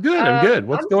 I'm good. I'm good.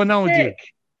 What's I'm going on with you? sick.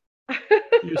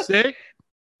 You sick?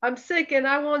 I'm sick, and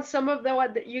I want some of the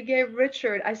what that you gave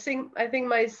Richard. I think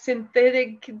my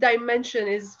synthetic dimension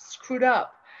is screwed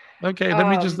up. Okay, let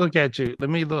me just Um, look at you. Let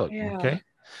me look. yeah. Okay.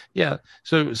 Yeah.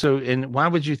 And why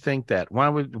would you think that?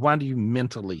 Why do you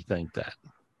mentally think that?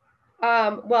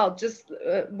 Well, just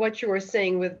what you were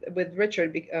saying with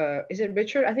Richard. Is it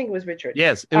Richard? I think it was Richard.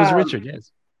 Yes, it was Um, Richard.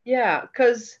 Yes. yeah,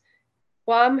 because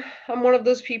well, I'm one of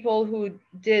those people who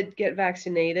did get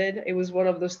vaccinated. It was one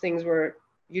of those things where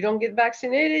you don't get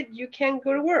vaccinated, you can't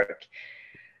go to work.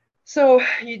 So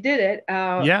you did it,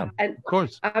 Yeah, and of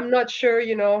course. I'm not sure,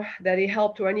 that it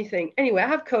helped or anything. Anyway, I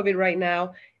have COVID right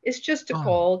now. It's just a Oh,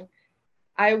 cold.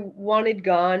 I want it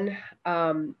gone,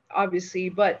 obviously,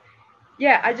 but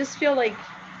yeah, I just feel like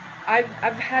I've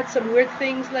had some weird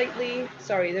things lately.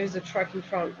 Sorry, there's a truck in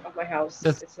front of my house.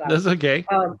 It's loud. that's okay.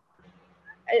 Um,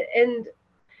 and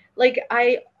like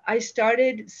I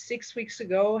started 6 weeks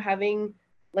ago having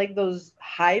like those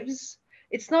hives.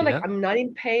 It's not like Yeah. I'm not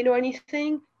in pain or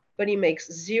anything, but it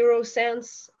makes zero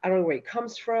sense. I don't know where it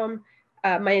comes from.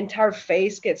 My entire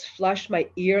face gets flushed. My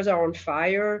ears are on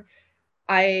fire.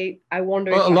 I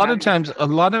wonder Well, if a I lot have. of times, a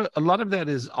lot of that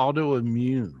is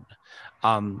autoimmune.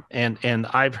 And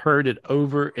I've heard it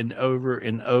over and over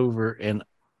and over and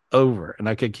over, and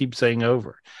I could keep saying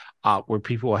over, where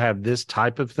people have this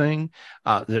type of thing,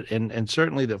 and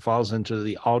certainly that falls into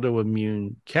the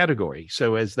autoimmune category.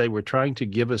 So as they were trying to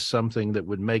give us something that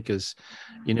would make us,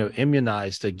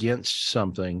 immunized against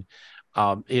something,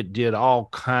 it did all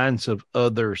kinds of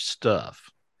other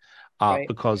stuff, Right.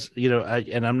 because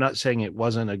and I'm not saying it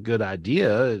wasn't a good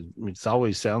idea. It's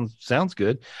always sounds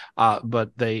good,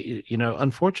 but they,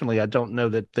 unfortunately, I don't know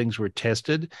that things were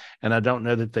tested, and I don't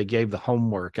know that they gave the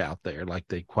homework out there like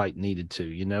they quite needed to.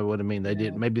 You know what I mean? They Yeah.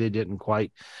 didn't. Maybe they didn't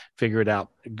quite figure it out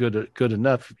good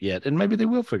enough yet, and maybe they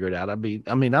will figure it out. I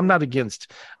mean, I'm not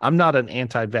against. I'm not an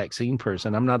anti-vaccine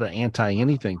person. I'm not an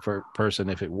anti-anything for person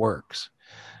if it works.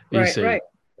 You Right. see. Right.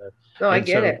 No, I And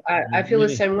get so it. I feel the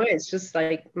many. same way. It's just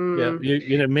like, Yeah,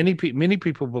 many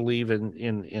people believe in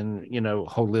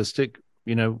holistic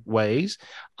ways.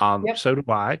 yep, So do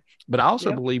I, but I also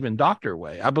yep. believe in doctor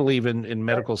way. I believe in Right.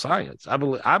 medical science. I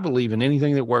believe in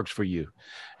anything that works for you.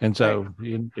 And Right. so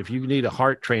if you need a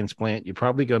heart transplant, you're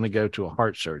probably going to go to a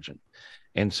heart surgeon.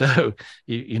 And so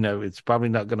it's probably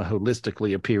not going to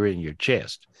holistically appear in your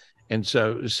chest. And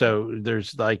so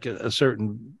there's like a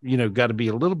certain, got to be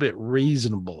a little bit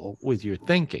reasonable with your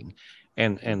thinking.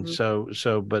 And Mhm.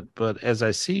 but as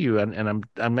I see you, and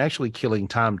I'm actually killing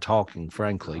time talking,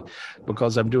 frankly,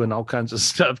 because I'm doing all kinds of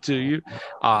stuff to you.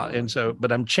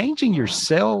 But I'm changing your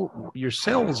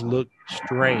cells look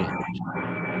strange.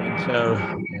 And so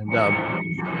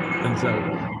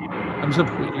I'm so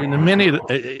in a minute,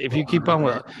 if you keep on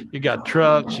with, you got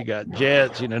trucks, you got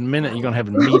jets, in a minute you're gonna have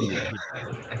a meteor.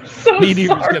 So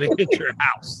Meteor is sorry. gonna hit your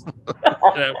house.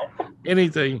 you know,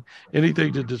 anything,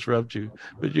 anything to disrupt you,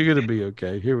 but you're gonna be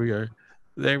okay. Here we are.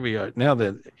 There we are. Now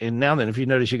then, if you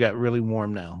notice, you got really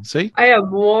warm now. See, I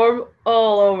am warm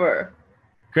all over.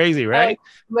 crazy, Like right?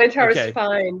 my entire Okay,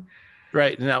 spine.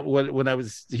 right. Now, when I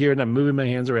was here and I'm moving my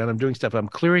hands around, I'm doing stuff. I'm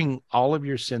clearing all of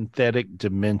your synthetic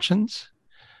dimensions,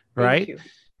 Thank right? you. Thank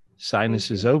Sinus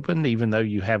is you. open, even though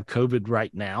you have COVID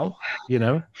right now,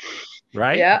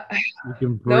 right? Yeah. You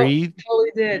can No, breathe.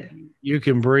 totally did. You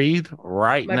can breathe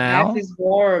right My back now, is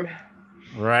warm.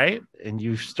 right? And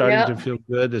you're starting Yeah. to feel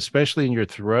good, especially in your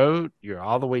throat. You're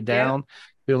all the way Yeah. down,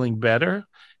 feeling better.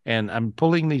 And I'm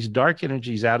pulling these dark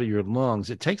energies out of your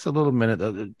lungs. It takes a little minute.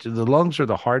 The lungs are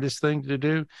the hardest thing to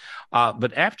do.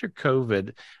 But after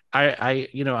COVID,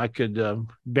 I could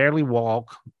barely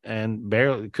walk and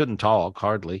barely couldn't talk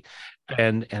hardly.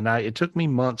 It took me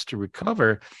months to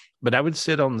recover, but I would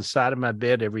sit on the side of my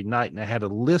bed every night, and I had a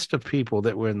list of people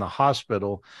that were in the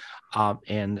hospital,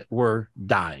 and were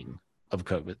dying of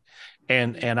COVID.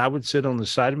 And I would sit on the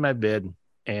side of my bed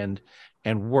and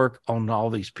work on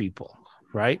all these people,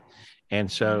 right?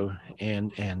 And so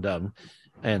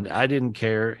and I didn't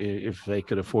care if they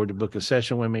could afford to book a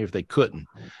session with me, if they couldn't.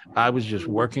 I was just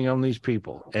working on these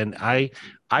people, and I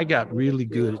got really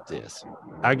good at this.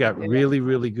 I got Yeah. really,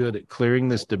 really good at clearing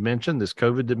this dimension, this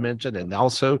COVID dimension, and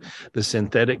also the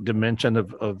synthetic dimension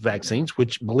of vaccines,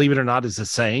 which, believe it or not, is the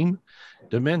same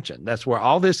dimension. That's where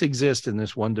all this exists, in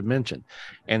this one dimension.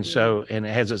 And it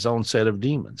has its own set of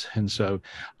demons. And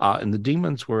the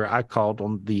demons were, I called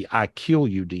them the I kill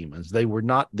you demons. They were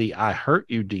not the I hurt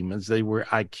you demons. They were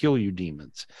I kill you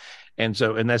demons.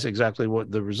 And that's exactly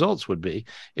what the results would be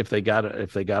if they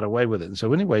got away with it. And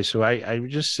so anyway, so I would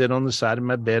just sit on the side of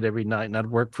my bed every night, and I'd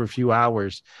work for a few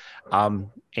hours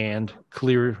and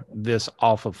clear this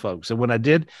off of folks. And when I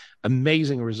did,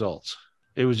 amazing results.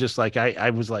 It was just like I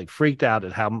was like freaked out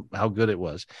at how good it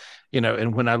was,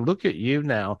 and when I look at you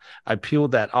now, I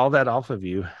peeled all that off of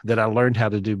you that I learned how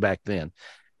to do back then.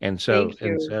 And so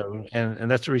and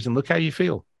that's the reason. Look how you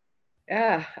feel.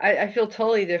 Yeah, I feel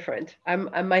totally different.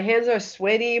 My hands are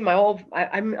sweaty.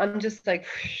 I'm just like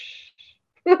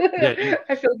Yeah,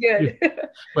 I feel good.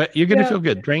 But you're gonna feel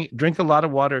good. Drink a lot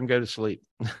of water and go to sleep,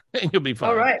 and you'll be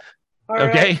fine. All right.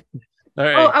 Okay. All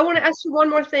right. Oh, I want to ask you one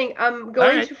more thing. I'm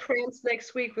going right. to France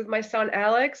next week with my son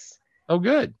Alex. Oh,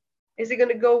 good. Is it going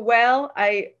to go well?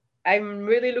 I'm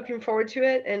really looking forward to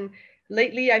it. And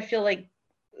lately, I feel like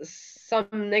some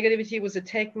negativity was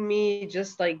attacking me,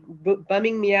 just like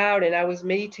bumming me out. And I was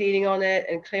meditating on it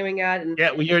and clearing out. And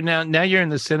yeah, well, you're in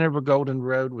the center of a golden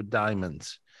road with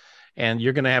diamonds. And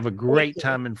you're going to have a great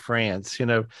time in France.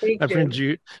 My friend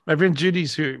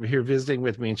Judy's here visiting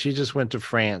with me, and she just went to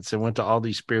France and went to all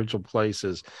these spiritual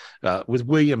places with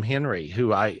William Henry,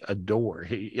 who I adore.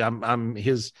 I'm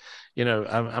his,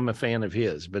 I'm a fan of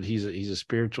his, but he's a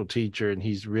spiritual teacher, and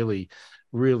he's really,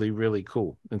 really, really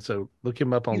cool. And so look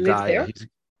him up on Gaia.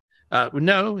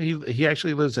 No, he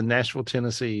actually lives in Nashville,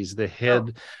 Tennessee. He's the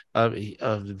head of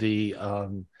the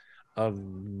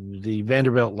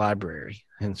Vanderbilt Library,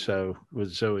 and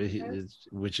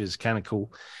which is kind of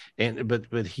cool, and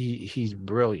but he's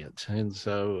brilliant, and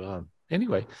so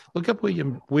anyway, look up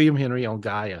William Henry on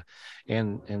Gaia,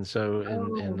 and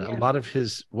a lot of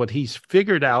what he's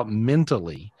figured out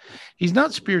mentally. He's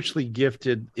not spiritually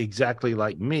gifted exactly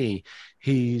like me.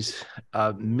 He's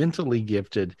mentally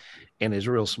gifted and is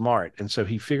real smart. And so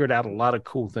he figured out a lot of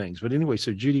cool things. But anyway,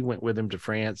 so Judy went with him to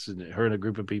France, and her and a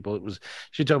group of people.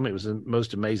 She told me it was the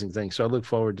most amazing thing. So I look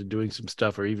forward to doing some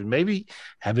stuff, or even maybe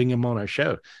having him on our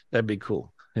show. That'd be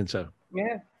cool. And so,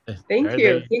 thank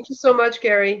you. Thank you so much,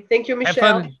 Gary. Thank you,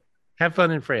 Michelle. Have fun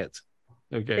in France.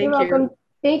 Okay. You're welcome.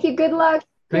 Thank you. Good luck.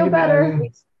 Feel better.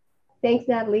 Thanks,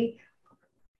 Natalie.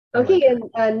 Okay,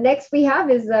 and next we have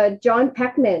is John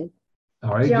Peckman.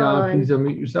 All right, John, please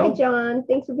unmute yourself. Hi, John.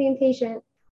 Thanks for being patient.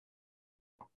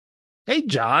 Hey,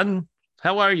 John.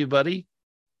 How are you, buddy?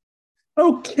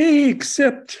 Okay,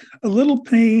 except a little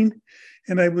pain,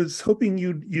 and I was hoping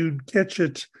you'd catch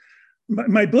it.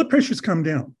 My blood pressure's come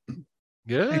down.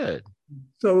 Good.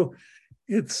 So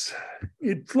it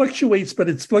fluctuates, but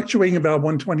it's fluctuating about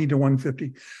 120 to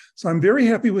 150. So I'm very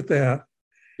happy with that.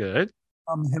 Good.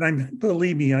 And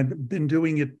believe me, I've been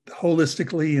doing it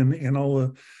holistically and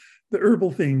all the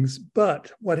herbal things.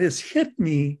 But what has hit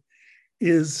me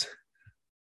is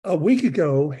a week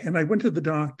ago, and I went to the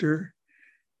doctor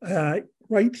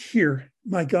right here,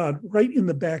 my God, right in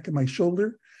the back of my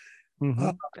shoulder. Mm-hmm.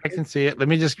 I can see it. Let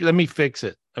me fix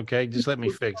it. Okay. Just let me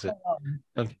fix it.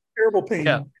 Okay. Terrible pain.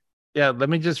 Yeah. Let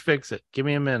me just fix it. Give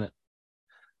me a minute.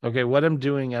 Okay. What I'm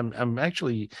doing, I'm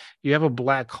actually, you have a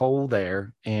black hole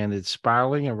there, and it's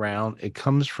spiraling around. It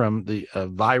comes from the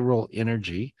viral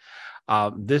energy.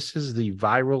 This is the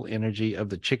viral energy of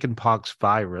the chickenpox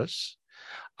virus.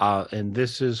 And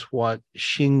this is what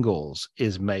shingles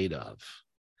is made of.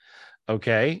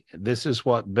 Okay. This is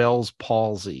what Bell's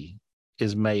palsy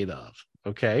is made of.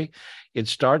 Okay. It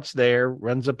starts there,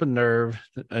 runs up a nerve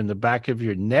in the back of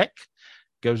your neck,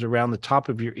 goes around the top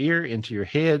of your ear into your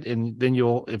head. And then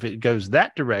if it goes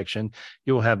that direction,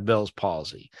 you'll have Bell's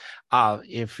palsy.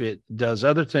 If it does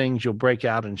other things, you'll break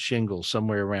out in shingles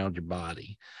somewhere around your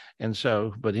body. And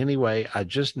so, but anyway, I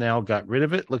just now got rid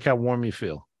of it. Look how warm you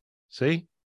feel. See?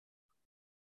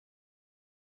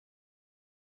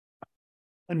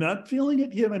 I'm not feeling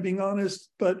it yet, I'm being honest,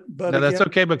 but no, that's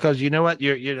okay, because you know what?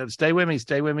 You're stay with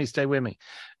me.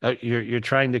 You're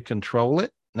trying to control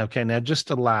it. Okay, now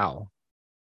just allow.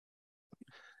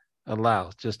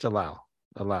 Just allow.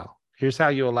 Here's how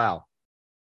you allow.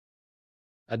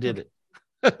 I did it.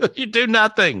 You do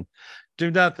nothing.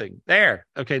 There.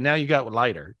 Okay, now you got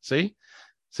lighter. See,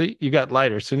 you got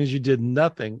lighter. As soon as you did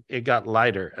nothing, it got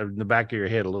lighter in the back of your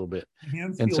head a little bit.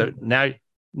 And so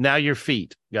now your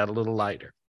feet got a little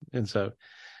lighter. And so,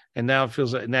 and now it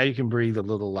feels like now you can breathe a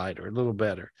little lighter, a little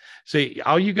better. See,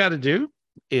 all you got to do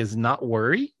is not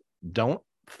worry. Don't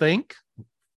think.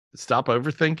 Stop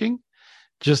overthinking.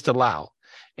 Just allow.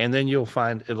 And then you'll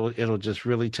find it'll just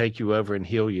really take you over and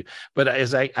heal you. But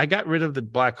as I got rid of the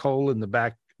black hole in the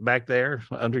back there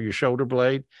under your shoulder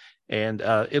blade, and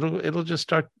it'll just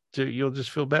start to, you'll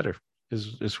just feel better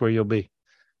is where you'll be.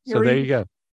 So there you go.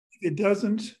 It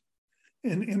doesn't,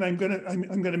 and I'm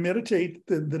gonna meditate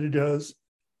that it does,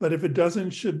 but if it doesn't,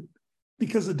 should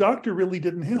because the doctor really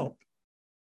didn't help.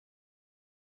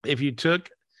 If you took,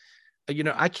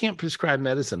 I can't prescribe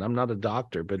medicine. I'm not a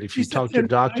doctor, but if She you said talk to your 10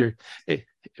 doctor,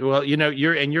 well,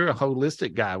 you're a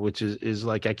holistic guy, which is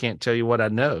like, I can't tell you what I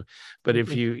know, but if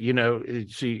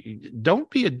don't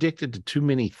be addicted to too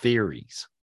many theories,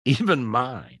 even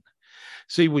mine.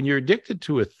 See, when you're addicted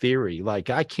to a theory, like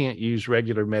I can't use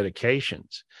regular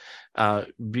medications,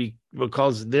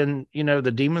 because then,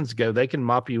 the demons they can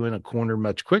mop you in a corner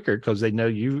much quicker because they know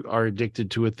you are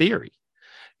addicted to a theory.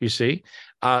 You see,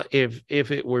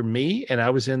 if it were me and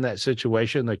I was in that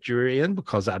situation that you're in,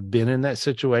 because I've been in that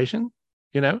situation,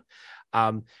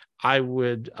 I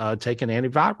would take an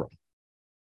antiviral.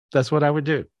 That's what I would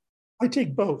do. I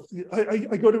take both.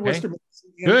 I go to Western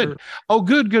medicine. Good. Oh,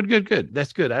 good.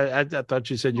 That's good. I thought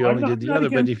you said you only did the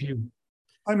other, but if you,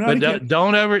 I'm not against.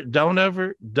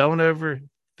 Don't ever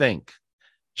think.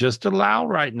 Just allow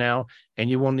right now, and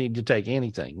you won't need to take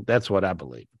anything. That's what I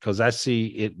believe, because I see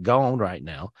it gone right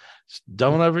now.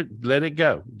 Don't ever let it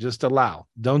go. Just allow.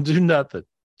 Don't do nothing.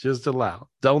 Just allow.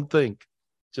 Don't think.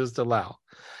 Just allow.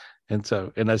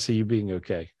 And I see you being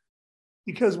okay.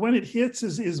 Because when it hits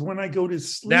is when I go to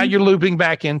sleep. Now you're looping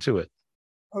back into it.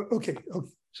 Okay.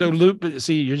 So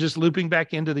you're just looping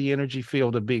back into the energy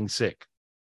field of being sick.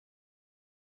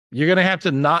 You're going to have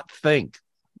to not think.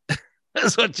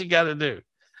 That's what you got to do.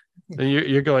 And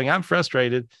you're going, I'm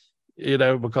frustrated,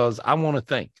 because I want to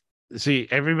think. See,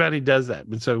 everybody does that.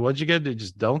 But so what you got to do,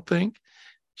 just don't think,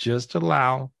 just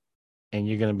allow, and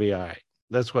you're going to be all right.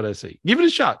 That's what I see. Give it a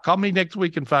shot. Call me next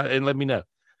week and let me know.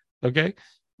 Okay.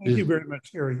 Thank you very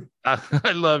much, Gary.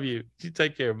 I love you. You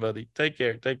take care, buddy. Take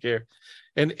care.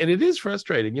 And it is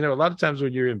frustrating. A lot of times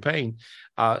when you're in pain,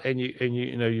 and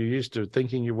you're used to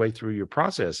thinking your way through your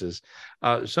processes,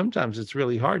 sometimes it's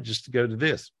really hard just to go to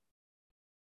this.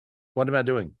 What am I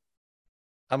doing?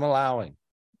 I'm allowing.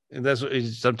 And that's what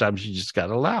sometimes you just got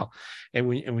to allow. And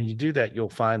when you do that, you'll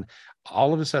find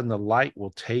all of a sudden the light will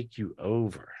take you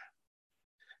over.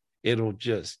 It'll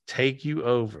just take you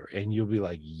over, and you'll be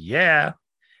like, yeah.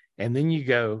 And then you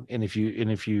go, and if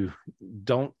you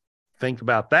don't think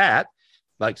about that,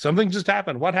 like something just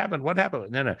happened. What happened?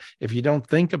 No. If you don't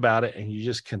think about it and you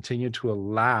just continue to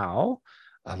allow,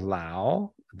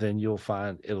 then you'll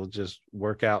find it'll just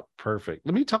work out perfect.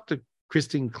 Let me talk to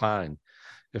Christine Klein.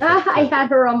 I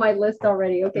had her on my list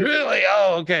already. Okay. Really?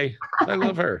 Oh, okay. I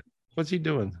love her. What's he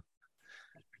doing?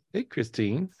 Hey,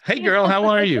 Christine. Hey, girl. How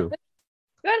are you?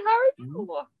 Good. How are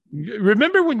you?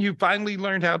 Remember when you finally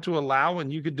learned how to allow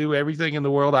and you could do everything in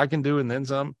the world I can do and then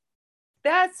some?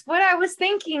 That's what I was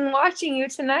thinking watching you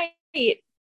tonight.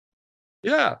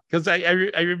 Yeah, because I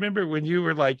remember when you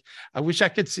were like, I wish I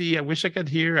could see, I wish I could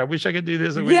hear, I wish I could do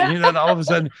this. And all of a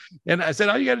sudden, and I said,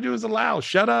 all you got to do is allow.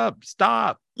 Shut up.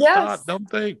 Stop. Yes. Stop. Don't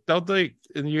think.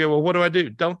 And you go, well, what do I do?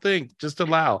 Don't think. Just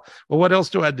allow. Well, what else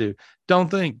do I do?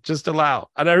 Don't think. Just allow.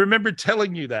 And I remember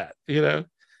telling you that,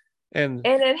 and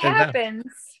it happens.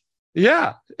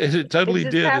 Yeah, it totally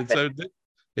did. Happens. And so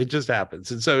it just happens.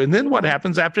 And then what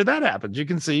happens after that happens? You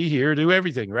can see, hear, do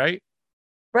everything, right?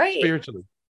 Right. Spiritually.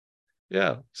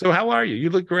 Yeah. So how are you? You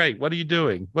look great. What are you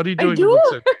doing? I do.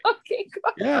 Okay,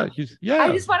 good. Yeah. Yeah.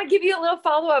 I just want to give you a little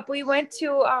follow-up. We went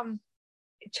to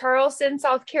Charleston,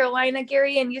 South Carolina,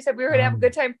 Gary, and you said we were going to have a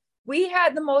good time. We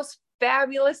had the most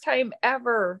fabulous time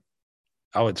ever.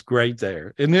 Oh, it's great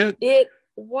there, isn't it? It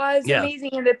was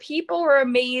amazing, and the people were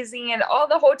amazing, and all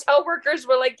the hotel workers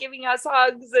were like giving us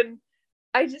hugs, and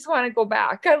I just want to go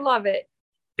back. I love it.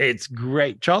 It's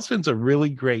great. Charleston's a really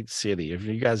great city. If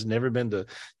you guys never been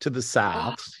to the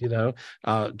South,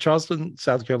 Charleston,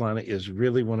 South Carolina is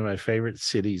really one of my favorite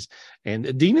cities.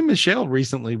 And Dean and Michelle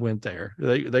recently went there.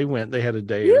 They went. They had a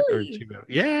day or two.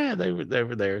 Yeah, they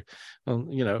were there. I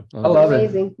love it.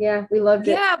 Amazing. Yeah, we loved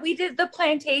it. Yeah, we did the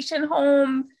plantation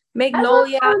home,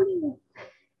 Magnolia.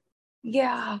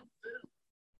 Yeah.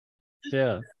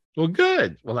 Yeah. Well,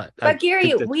 good. Well, but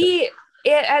Gary,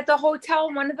 at the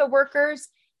hotel, one of the workers,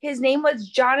 his name was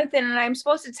Jonathan, and I'm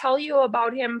supposed to tell you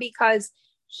about him because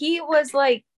he was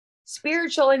like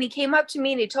spiritual, and he came up to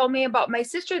me and he told me about my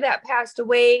sister that passed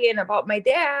away and about my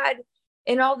dad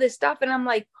and all this stuff. And I'm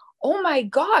like, oh my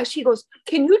gosh. He goes,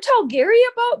 can you tell Gary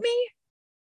about me?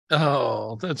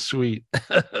 Oh, that's sweet.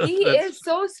 He is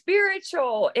so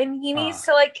spiritual, and he needs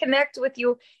to like connect with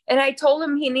you. And I told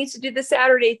him he needs to do the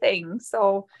Saturday thing.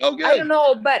 So I don't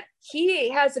know, but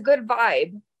he has a good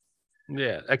vibe.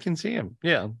 Yeah, I can see him.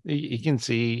 Yeah, he can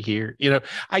see, hear.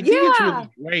 I think it's really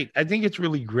great. I think it's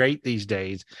really great these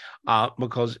days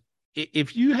because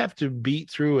if you have to beat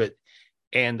through it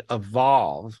and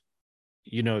evolve,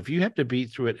 if you have to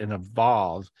beat through it and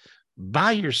evolve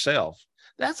by yourself,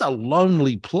 that's a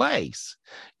lonely place,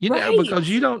 Right. because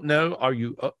you don't know, are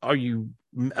you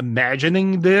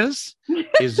imagining this?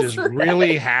 Is this Right.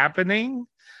 really happening?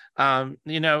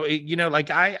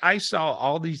 Like I saw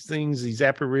all these things, these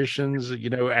apparitions,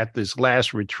 at this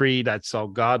last retreat. I saw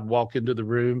God walk into the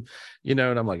room, and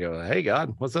I'm like, oh, hey,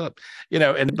 God, what's up?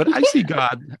 But I see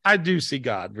God. I do see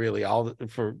God really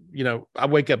I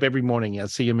wake up every morning, I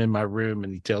see him in my room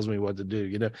and he tells me what to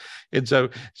do, and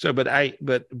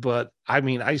but I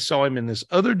mean, I saw him in this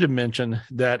other dimension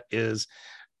that is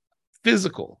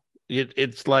physical.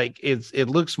 It's like, it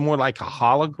looks more like a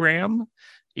hologram.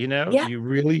 Yeah. You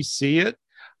really see it.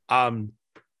 And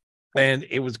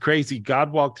it was crazy.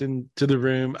 God walked into the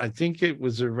room. I think it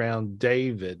was around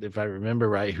David, if I remember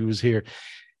right, who was here.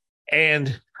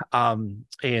 And I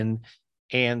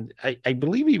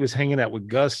believe he was hanging out with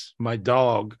Gus, my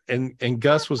dog, and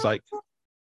Gus was like,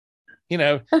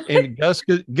 and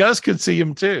Gus could see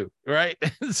him too, right?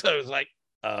 So it was like,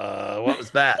 what was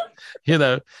that?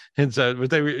 And so,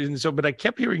 but I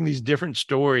kept hearing these different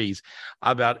stories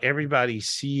about everybody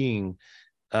seeing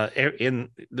in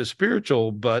the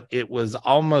spiritual, but it was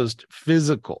almost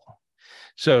physical.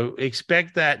 So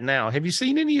expect that now. Have you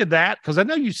seen any of that? Because I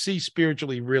know you see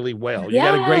spiritually really well. You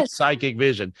got a great psychic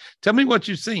vision. Tell me what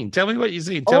you've seen. Tell me what you've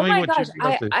seen. Tell me what gosh,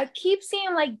 you've seen. I keep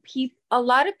seeing like a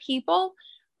lot of people,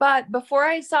 but before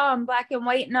I saw in black and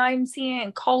white, now I'm seeing it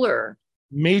in color.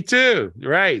 Me too.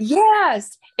 Right.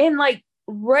 Yes. And like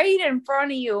right in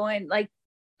front of you.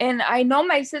 And I know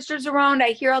my sister's around.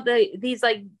 I hear all these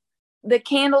like the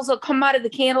candles will come out of the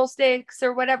candlesticks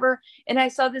or whatever. And I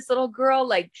saw this little girl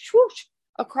like swoosh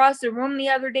across the room the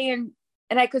other day, and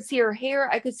I could see her hair.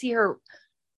 I could see her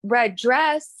red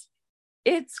dress.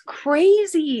 It's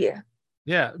crazy.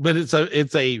 Yeah, but it's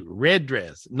a red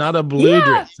dress, not a blue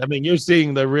dress. I mean, you're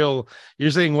seeing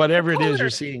whatever it is, you're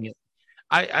seeing it.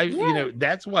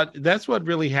 That's what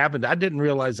really happened. I didn't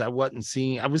realize I wasn't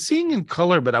seeing. I was seeing in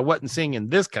color, but I wasn't seeing in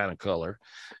this kind of color.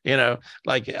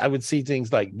 Like I would see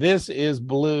things like, this is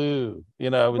blue.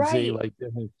 I would see like,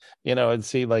 I'd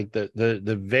see like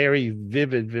the very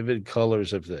vivid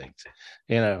colors of things.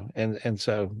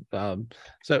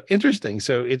 So interesting.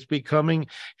 So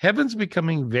heaven's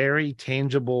becoming very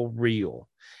tangible, real,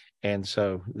 and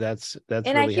so that's. And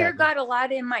really I hear happening. God a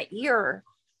lot in my ear.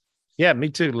 Yeah, me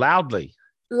too. Loudly.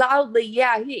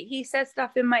 Yeah, he says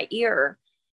stuff in my ear,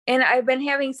 and I've been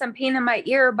having some pain in my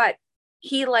ear, but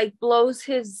he like blows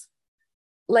his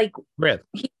like breath.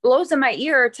 He blows in my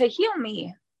ear to heal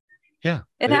me. Yeah,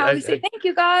 and I always say thank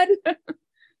you, God.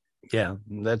 Yeah,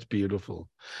 that's beautiful.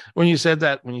 When you said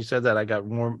that, I got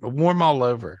warm all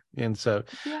over. And so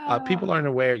people aren't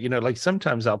aware, like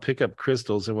sometimes I'll pick up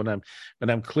crystals, and when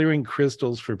I'm clearing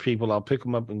crystals for people, I'll pick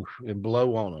them up and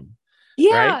blow on them.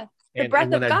 Yeah. Right? The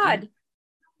breath of God.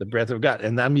 The breath of God.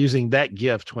 And I'm using that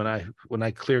gift when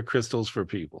I clear crystals for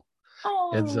people.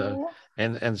 Oh.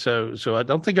 And so I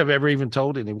don't think I've ever even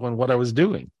told anyone what I was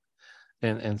doing.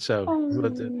 And so,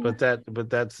 but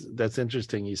that's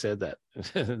interesting. You said that.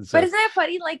 But isn't that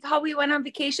funny? Like how we went on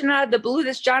vacation out of the blue,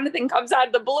 this Jonathan comes out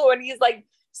of the blue and he's like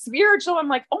spiritual. I'm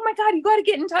like, oh my God, you got to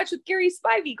get in touch with Gary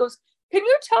Spivey. He goes, can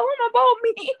you tell him about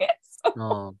me?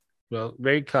 Oh, well,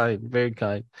 very kind, very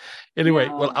kind. Anyway,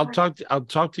 well, I'll talk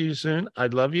to you soon. I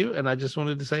love you, and I just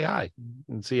wanted to say hi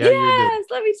and see how you're doing. Yes,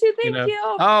 love you too. Thank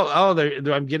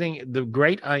you. I'm getting the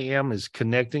great I am is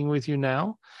connecting with you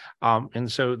now. And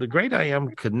so the great I am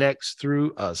connects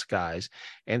through us guys.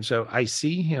 And so I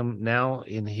see him now,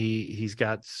 and he's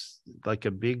got like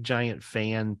a big giant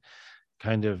fan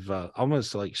kind of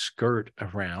almost like skirt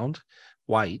around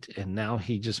white, and now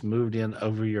he just moved in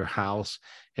over your house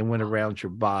and went around your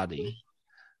body.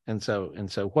 And so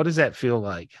what does that feel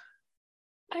like?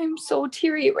 I'm so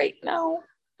teary right now,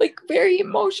 like very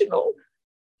emotional.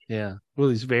 Yeah, well,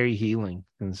 he's very healing.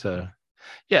 And so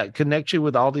yeah, connect you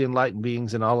with all the enlightened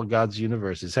beings in all of God's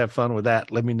universes. Have fun with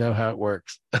that. Let me know how it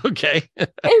works. Okay.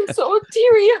 I'm so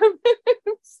teary.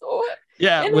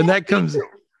 When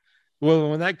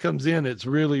that comes in, it's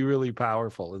really, really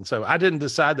powerful. And so I didn't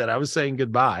decide that. I was saying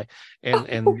goodbye. And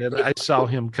then I saw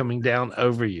him coming down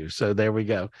over you. So there we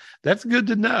go. That's good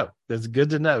to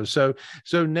know. So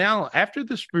now after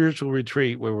the spiritual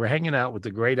retreat where we're hanging out with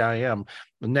the great I am,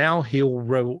 now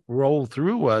he'll roll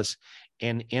through us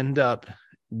and end up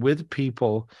with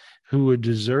people who are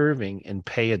deserving and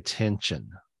pay attention.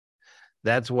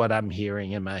 That's what I'm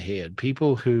hearing in my head.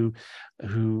 People who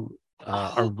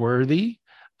are worthy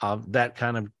of that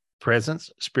kind of presence,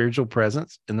 spiritual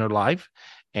presence in their life,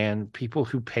 and people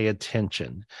who pay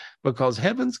attention, because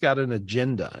heaven's got an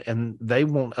agenda and they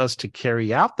want us to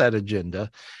carry out that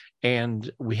agenda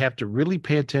and we have to really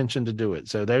pay attention to do it.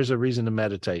 So there's a reason to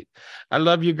meditate. I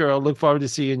love you, girl. Look forward to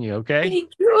seeing you. Okay.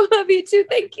 Thank you. Love you too.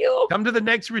 Thank you. Come to the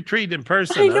next retreat in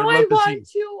person. I know would I love to want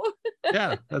see to.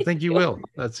 Yeah, I think you will.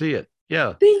 Let's see it.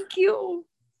 Yeah. Thank you.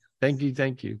 Thank you.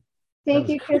 Thank you. Thank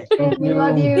you, Kristen. We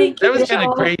love you. Thank you. That was kind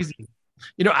of crazy.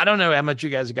 You know, I don't know how much you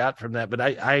guys got from that, but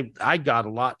I got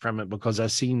a lot from it because I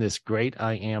seen this great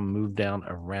I am move down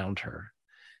around her.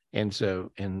 And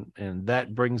so, and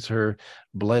that brings her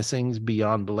blessings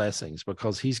beyond blessings,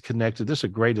 because he's connected. This is a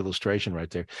great illustration right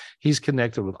there. He's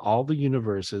connected with all the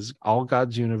universes, all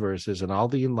God's universes, and all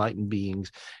the enlightened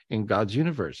beings in God's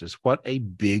universes. What a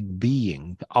big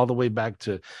being, all the way back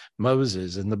to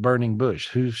Moses and the burning bush.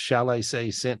 Who shall I say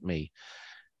sent me?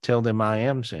 Tell them I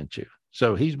am sent you.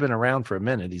 So he's been around for a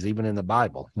minute. He's even in the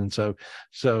Bible. And so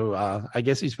I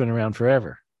guess he's been around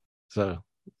forever. So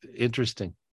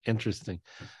interesting.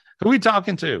 Who are we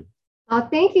talking to?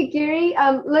 Thank you, Gary.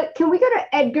 Can we go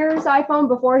to Edgar's iPhone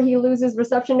before he loses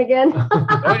reception again?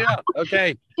 Oh, yeah.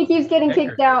 Okay. He keeps getting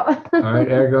kicked out. All right,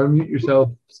 Edgar, unmute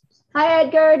yourself. Hi,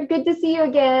 Edgar. Good to see you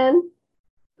again.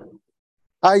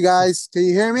 Hi, guys. Can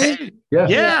you hear me? Hey.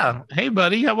 Yeah. Hey,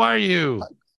 buddy. How are you?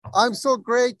 I'm so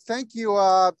great. Thank you.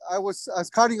 I was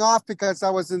cutting off because I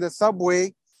was in the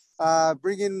subway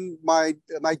bringing my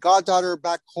goddaughter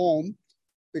back home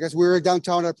because we were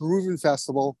downtown at Peruvian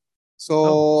Festival.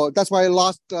 So that's why I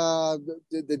lost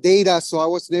the data. So I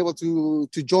wasn't able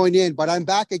to join in. But I'm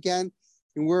back again,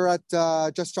 and we're at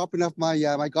just dropping off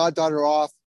my goddaughter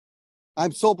off.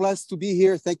 I'm so blessed to be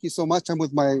here. Thank you so much. I'm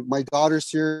with my daughters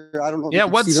here. I don't know. Yeah.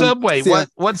 What subway?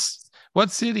 What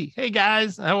city? Hey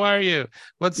guys, how are you?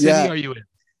 What city are you in?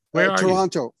 Where are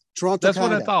Toronto. you? Toronto. That's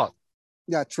Canada. what I thought.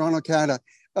 Yeah, Toronto, Canada.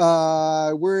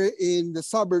 We're in the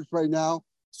suburbs right now.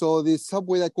 So the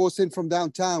subway that goes in from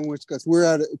downtown, because we're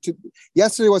at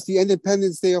yesterday was the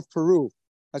Independence Day of Peru,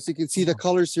 as you can see the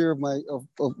colors here of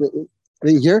the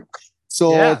thing here.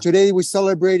 So today we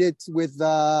celebrated with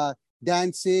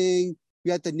dancing.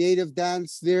 We had the native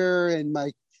dance there, and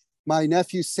my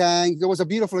nephew sang. It was a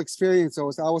beautiful experience. I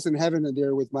was in heaven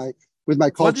there with my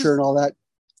culture and all that.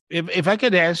 If I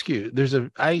could ask you,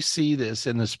 I see this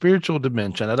in the spiritual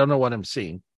dimension. I don't know what I'm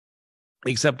seeing,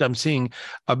 except I'm seeing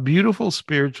a beautiful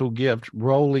spiritual gift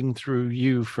rolling through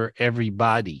you for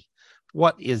everybody.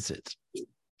 What is it?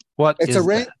 It's a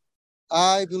rainbow.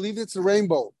 I believe it's a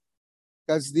rainbow,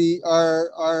 because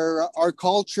our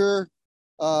culture,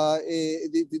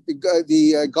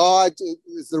 the God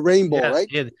is the rainbow, right?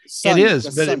 It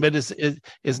is, but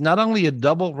it's not only a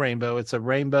double rainbow. It's a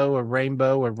rainbow, a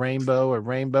rainbow, a rainbow, a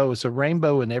rainbow. It's a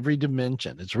rainbow in every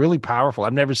dimension. It's really powerful.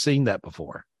 I've never seen that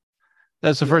before.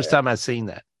 That's the first time I've seen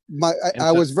that.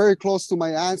 I was very close to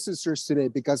my ancestors today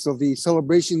because of the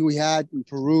celebration we had in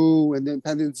Peru and the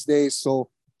Independence Day. So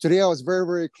today I was very,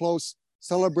 very close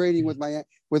celebrating with my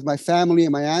family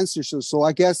and my ancestors. So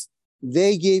I guess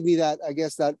they gave me that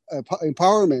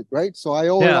empowerment, right? So I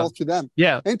owe it all to them.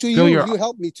 Yeah. And to you, you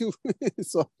helped me too.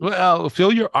 So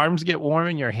feel your arms get warm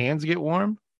and your hands get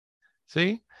warm.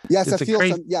 See? Yes, I feel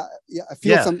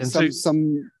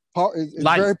some it's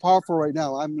light. Very powerful right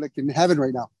now. I'm like in heaven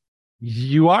right now.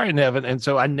 You are in heaven. And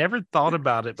so I never thought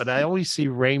about it, but I always see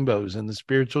rainbows in the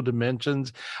spiritual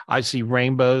dimensions. I see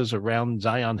rainbows around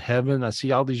Zion heaven. I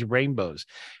see all these rainbows.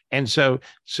 And so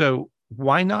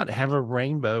why not have a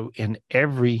rainbow in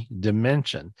every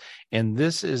dimension? And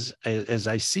this is, as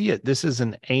I see it, this is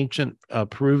an ancient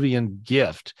Peruvian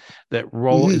gift that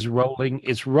is rolling.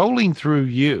 It's rolling through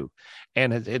you.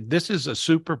 And this is a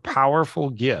super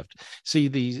powerful gift. See,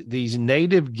 these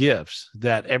native gifts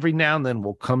that every now and then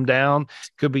will come down,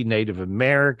 could be Native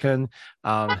American,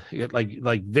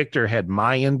 like Victor had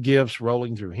Mayan gifts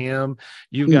rolling through him.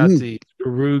 You've got the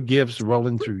Peru gifts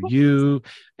rolling through you.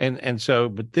 And so,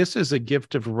 but this is a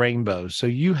gift of rainbows. So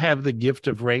you have the gift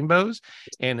of rainbows,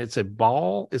 and it's a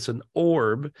ball, it's an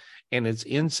orb, and it's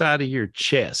inside of your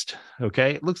chest.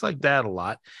 Okay. It looks like that a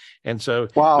lot. And so,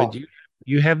 but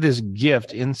you have this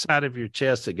gift inside of your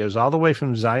chest that goes all the way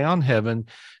from Zion heaven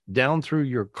down through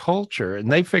your culture.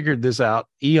 And they figured this out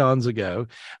eons ago,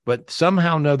 but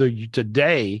somehow or another,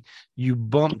 today you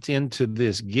bumped into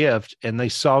this gift and they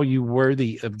saw you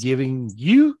worthy of giving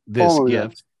you this gift. Yeah.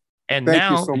 And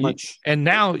Thank you so much. And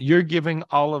now you're giving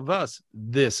all of us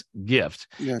this gift.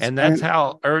 Yes. And that's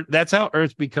how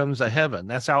Earth becomes a heaven.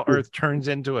 That's how Earth turns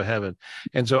into a heaven.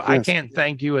 And so I can't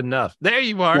thank you enough. There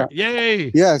you are. Yeah.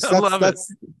 Yay. Yes, I love it.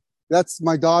 That's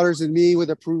my daughters and me with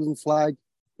a Peruvian flag.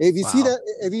 If you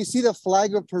see the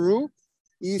flag of Peru,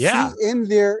 you see in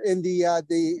there in the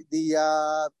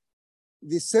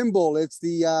symbol, it's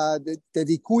the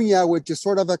vicuña, which is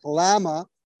sort of like a llama.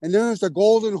 And then there's the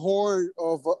golden horn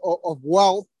of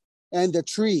wealth and the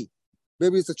tree.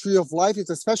 Maybe it's a tree of life. It's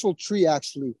a special tree,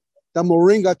 actually, the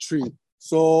moringa tree.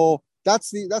 So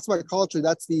that's my culture.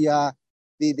 That's the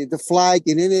flag,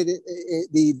 and in it,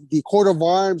 the coat of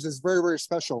arms is very, very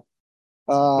special.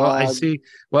 Well,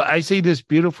 I see this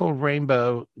beautiful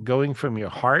rainbow going from your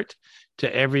heart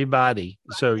to everybody.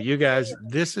 So you guys,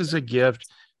 this is a gift.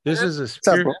 This is a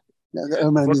spirit.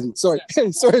 I'm at a meeting. Sorry,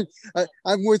 sorry.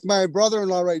 I'm with my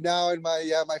brother-in-law right now, and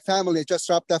my family. I just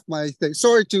dropped off my thing.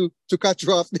 Sorry to cut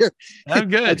you off there. I'm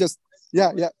good.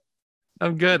 Yeah.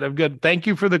 I'm good. Thank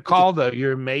you for the call, though.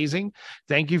 You're amazing.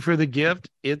 Thank you for the gift.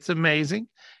 It's amazing.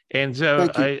 And so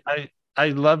I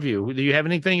love you. Do you have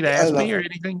anything to ask me or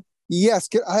anything? Yes,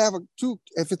 I have two.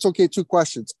 If it's okay, two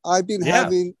questions. I've been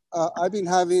having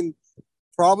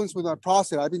problems with my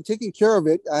prostate. I've been taking care of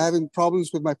it. I'm having problems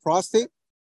with my prostate,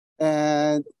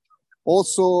 and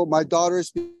also my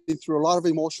daughter's been through a lot of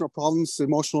emotional problems,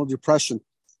 emotional depression.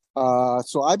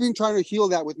 So I've been trying to heal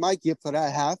that with my gift that I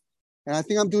have, and I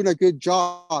think I'm doing a good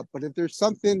job. But if there's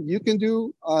something you can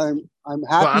do, I'm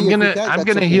happy.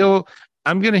 Well,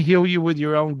 I'm gonna heal you with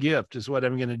your own gift. Is what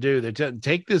I'm gonna do.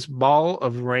 Take this ball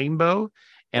of rainbow,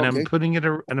 and I'm putting it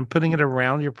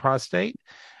around your prostate.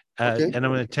 And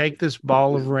I'm going to take this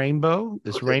ball of rainbow,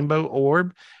 rainbow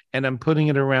orb, and I'm putting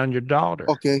it around your daughter.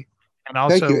 Okay. And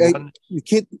also the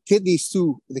kidneys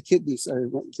too. The kidneys are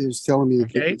just telling me the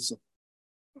kidneys.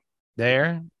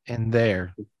 There and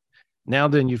there. Now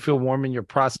then, you feel warm in your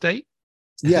prostate.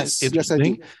 Yes, yes, I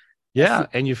do. Yeah,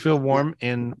 and you feel warm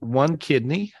in one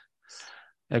kidney.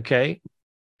 Okay,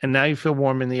 and now you feel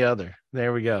warm in the other.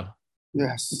 There we go.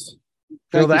 Yes.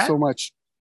 Feel Thank you so much.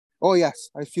 Oh yes,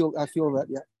 I feel that.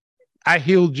 Yeah. I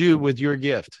healed you with your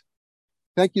gift.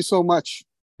 Thank you so much.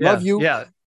 Love you. Yeah.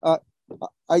 I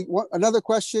want another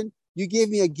question. You gave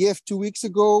me a gift 2 weeks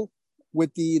ago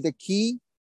with the key,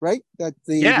 right? That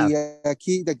the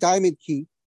key, the diamond key,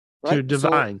 right? To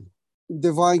divine.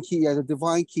 Divine key, the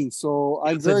divine key. So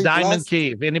I'm very a diamond blessed.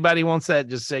 Key. If anybody wants that,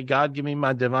 just say, "God, give me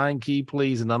my divine key,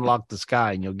 please," and unlock the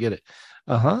sky, and you'll get it.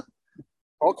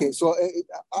 Okay,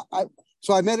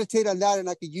 so I meditate on that, and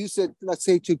I could use it, let's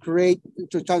say, to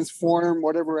transform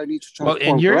whatever I need to transform.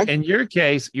 Well, in your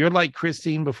case, you're like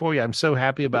Christine before you. I'm so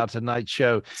happy about tonight's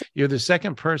show. You're the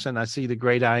second person I see the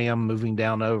great I am moving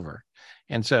down over,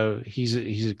 and so he's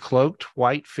a cloaked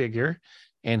white figure,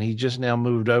 and he just now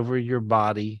moved over your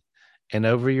body and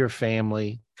over your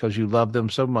family because you love them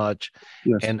so much,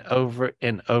 and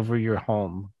over your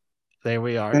home. There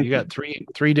we are. You got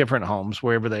three different homes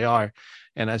wherever they are.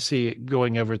 And I see it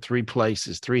going over 3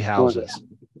 places, 3 houses.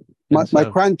 My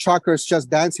crown chakra is just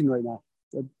dancing right now.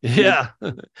 Yeah.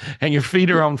 And your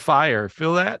feet are on fire.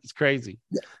 Feel that? It's crazy.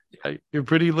 Yeah. You're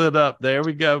pretty lit up. There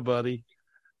we go, buddy.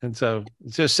 And so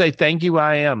just say, "Thank you,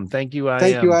 I am. Thank you, I am.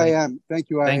 Thank you, I am. Thank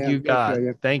you, I am. Thank you, God.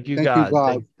 Thank you,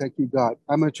 God. Thank you, God.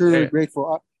 I'm eternally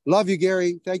grateful. Love you,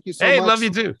 Gary. Thank you so much. Hey, love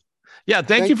you too. Yeah,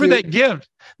 thank you for that gift.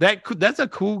 That's a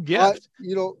cool gift.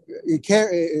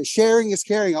 Sharing is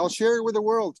caring. I'll share it with the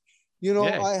world.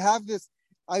 I have this.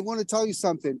 I want to tell you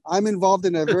something. I'm involved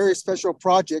in a very special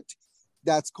project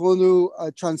that's going to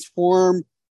transform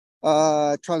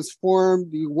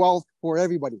the wealth for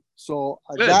everybody. So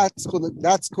that's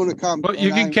going to come. Well,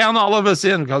 you can count all of us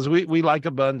in because we like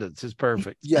abundance. It's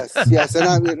perfect. Yes,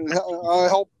 and I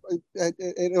hope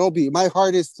it'll be. My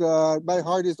heart is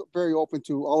very open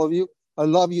to all of you. I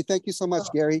love you. Thank you so much,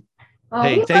 Gary.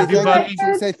 Hey, thank you, buddy.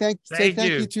 Say thank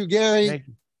you to Gary. Thank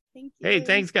you. Hey,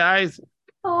 thanks, guys.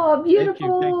 Oh,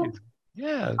 beautiful. Thank you.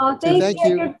 Yeah. Oh, thank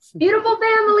you. Beautiful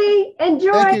family.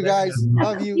 Enjoy. Thank you, guys.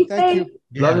 Love you. Thank you.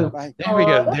 Yeah. Bye. There we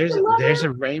go. There's a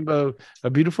rainbow, a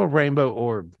beautiful rainbow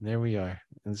orb. There we are.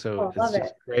 And so it's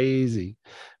just crazy.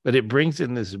 But it brings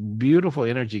in this beautiful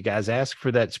energy. Guys, ask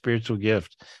for that spiritual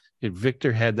gift.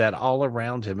 Victor had that all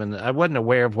around him. And I wasn't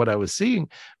aware of what I was seeing,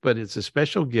 but it's a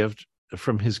special gift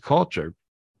from his culture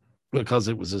because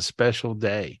it was a special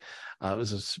day. It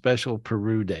was a special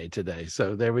Peru day today.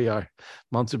 So there we are.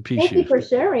 Monts of Pishu. Thank you for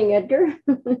sharing, Edgar.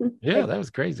 Yeah, that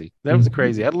was crazy. That was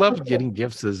crazy. I love getting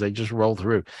gifts as they just roll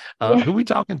through. Who we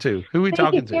talking to?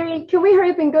 Gary. Can we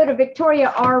hurry up and go to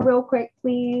Victoria R real quick,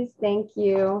 please? Thank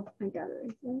you. I got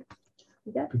it right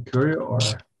there. Victoria R,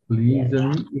 please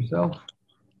unmute yourself.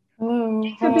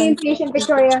 Hello. For being patient,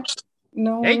 Victoria.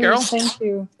 No, hey, girl. Thank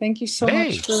you. Thank you so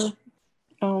much for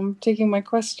taking my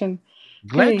question.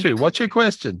 Glad to. What's your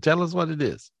question? Tell us what it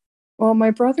is. Well,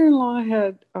 my brother-in-law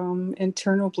had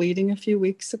internal bleeding a few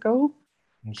weeks ago.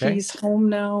 Okay. He's home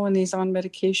now and he's on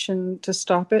medication to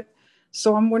stop it.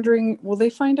 So I'm wondering, will they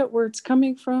find out where it's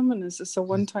coming from? And is this a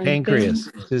one-time pancreas?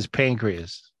 thing? His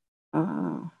pancreas.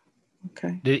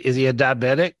 Okay. Is he a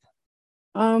diabetic?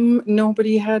 No, but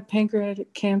he had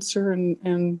pancreatic cancer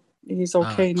and he's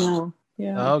okay now.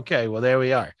 Yeah. Okay, well, there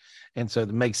we are. And so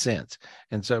that makes sense.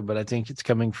 And so, but I think it's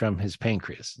coming from his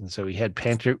pancreas. And so he had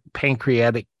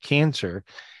pancreatic cancer.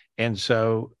 And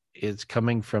so it's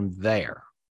coming from there.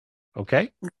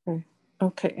 Okay. Okay.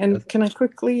 Okay. And can I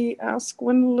quickly ask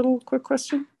one little quick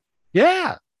question?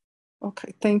 Yeah.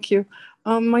 Okay. Thank you.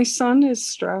 My son is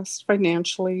stressed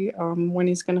financially when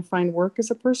he's going to find work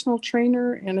as a personal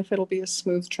trainer and if it'll be a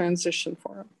smooth transition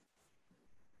for him.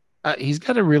 He's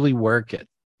got to really work it.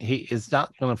 He is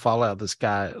not going to fall out of the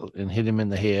sky and hit him in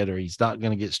the head, or he's not going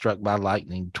to get struck by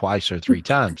lightning twice or three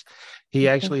times. He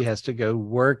actually has to go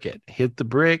work it, hit the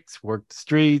bricks, work the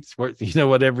streets, work,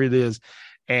 whatever it is.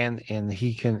 And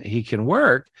he can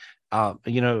work.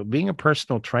 Being a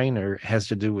personal trainer has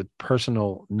to do with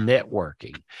personal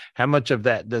networking. How much of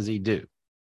that does he do?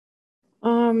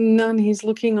 None. He's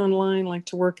looking online, like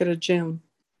to work at a gym.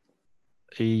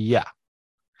 Yeah.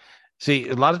 See,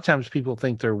 a lot of times people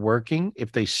think they're working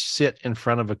if they sit in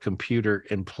front of a computer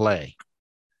and play.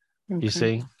 Okay. You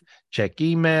see, check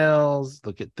emails,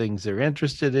 look at things they're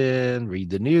interested in,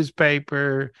 read the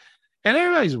newspaper, and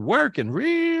everybody's working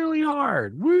really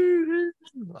hard. Woo-hoo.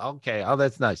 Okay,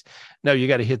 that's nice. No, you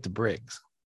got to hit the bricks.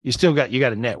 You got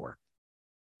to network.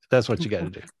 That's what you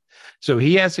got to do. So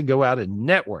he has to go out and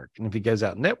network. And if he goes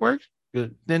out and networks,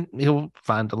 then he'll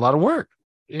find a lot of work.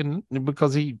 And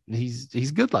because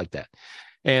he's good like that.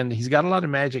 And he's got a lot of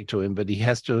magic to him, but he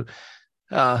has to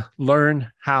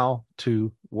learn how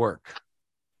to work.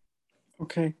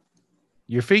 Okay.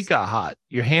 Your feet got hot,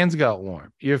 your hands got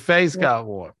warm, your face got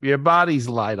warm, your body's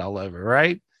light all over,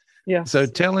 right? Yeah. So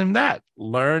tell him that.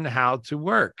 Learn how to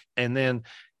work. And then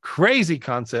crazy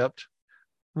concept,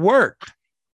 work.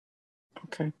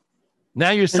 Okay. Now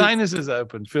your sinus is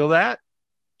open. Feel that?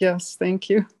 Yes, thank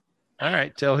you. All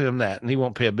right, tell him that. And he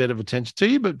won't pay a bit of attention to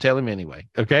you, but tell him anyway.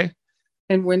 Okay.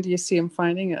 And when do you see him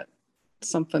finding it?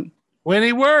 Something. When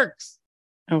he works.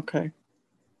 Okay.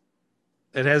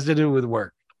 It has to do with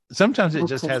work. Sometimes it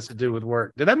just has to do with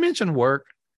work. Did I mention work?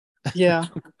 Yeah,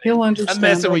 he'll understand. I'm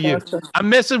messing with you. I'm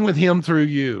messing with him through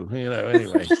you.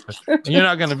 Anyway. You're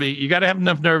not going to be. You got to have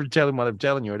enough nerve to tell him what I'm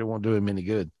telling you, or it won't do him any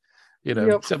good.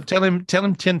 So tell him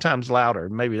 10 times louder.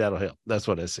 Maybe that'll help. That's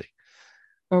what I see.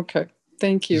 Okay.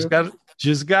 Thank you.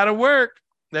 Just got to work.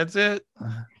 That's it.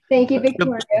 Thank you,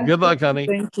 Victoria. Good luck, honey.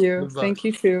 Thank you. Thank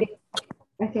you too.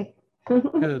 Okay.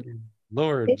 Good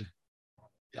Lord.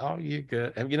 Oh, you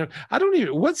good. I don't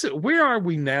even, where are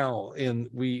we now? And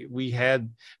we had,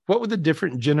 what were the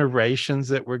different generations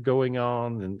that were going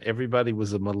on? And everybody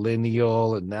was a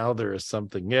millennial, and now there is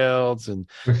something else. And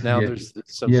now there's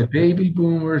something. Yeah, baby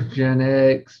boomers, Gen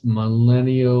X,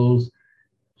 millennials,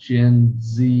 Gen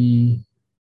Z.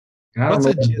 I don't know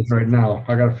what it is right now.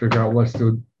 I got to figure out what's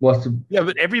the. Yeah,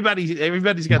 but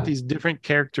everybody's got these different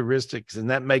characteristics, and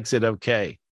that makes it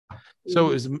okay.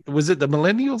 So was it the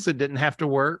millennials that didn't have to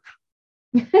work?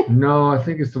 No, I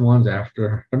think it's the ones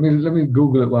after. Let me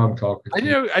Google it while I'm talking.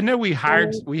 I know we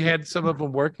had some of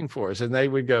them working for us, and they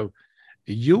would go,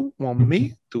 "You want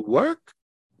me to work?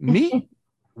 Me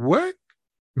work?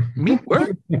 Me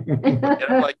work?" And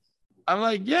I'm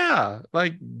like, yeah,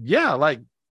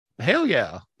 hell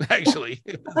yeah, actually.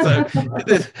 So,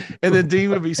 and then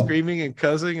Dean would be screaming and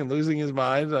cussing and losing his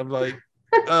mind. I'm like,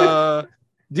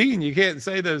 Dean, you can't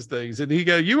say those things. And he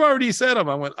go, "You already said them."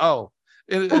 I went, "Oh."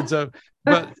 And so,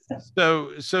 but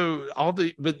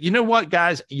you know what,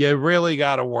 guys, you really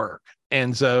got to work.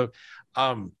 And so,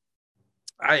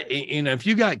 if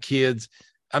you got kids,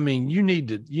 you need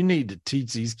to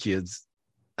teach these kids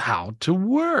how to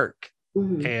work.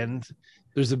 Mm-hmm. And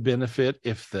there's a benefit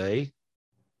if they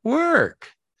work.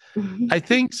 Mm-hmm. I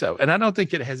think so. And I don't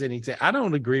think it has anything. I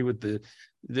don't agree with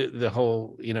the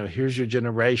whole, here's your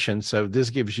generation, so this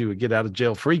gives you a get out of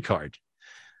jail free card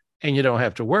and you don't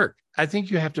have to work. I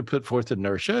think you have to put forth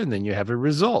inertia, and then you have a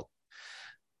result.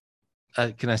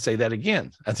 Can I say that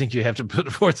again? I think you have to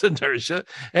put forth inertia,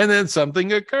 and then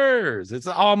something occurs. It's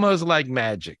almost like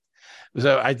magic.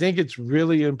 So I think it's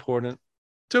really important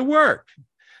to work.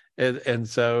 And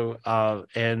so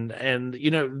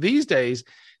these days,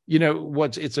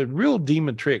 it's a real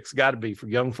demon trick. It's got to be for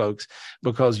young folks,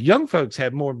 because young folks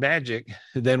have more magic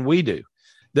than we do.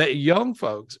 That young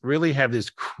folks really have this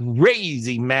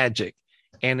crazy magic.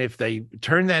 And if they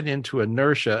turn that into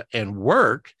inertia and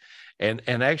work and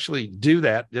actually do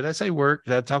that, did I say work?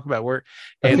 Did I talk about work?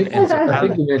 And so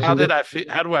how did I feel?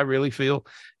 How do I really feel?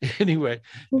 Anyway.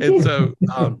 And so,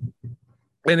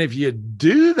 and if you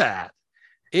do that,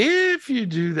 if you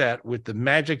do that with the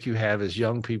magic you have as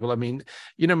young people, I mean,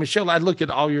 Michelle, I look at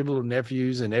all your little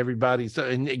nephews and everybody, so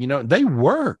and they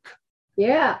work.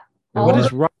 Yeah. What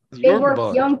is wrong with They your work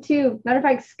bunch? young too. Matter of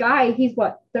fact, Sky, he's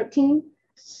what, 13?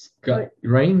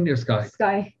 Rain or Sky?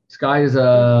 Sky. Sky is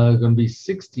going to be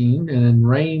 16, and then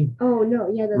Rain. Oh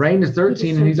no, yeah. Rain is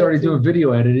 13, and he's already doing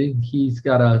video editing. He's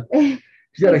got a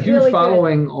huge really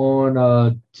following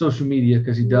on social media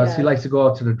because he likes to go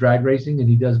out to the drag racing and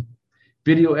he does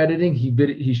video editing.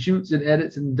 He shoots and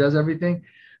edits and does everything.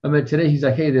 I mean, today he's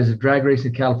like, hey, there's a drag race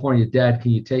in California. Dad,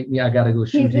 can you take me? I got to go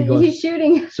shoot. He's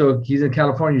shooting. So he's in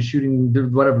California shooting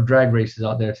whatever drag races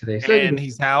out there today. So and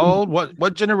he's how old?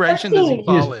 What generation 13. Does he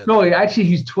fall in? No, actually,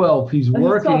 he's 12. He's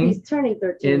working. He's turning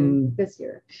 13 this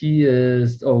year. He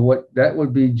is, that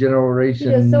would be generation.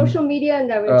 He does social media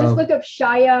and that would just look up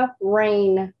Shia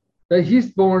Rain. He's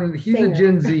a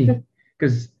Gen Z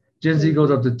because Gen Z goes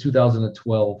up to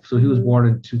 2012. So he was born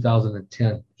in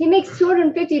 2010. He makes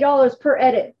 $250 per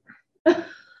edit.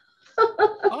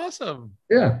 Awesome.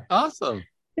 Yeah. Awesome.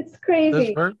 It's crazy.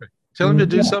 That's perfect. Tell him to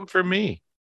do something for me.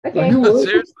 Okay.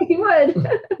 Seriously. He would.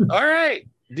 All right.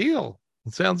 Deal.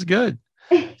 Sounds good.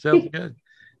 Sounds good.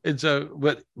 And so,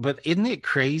 but isn't it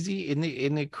crazy?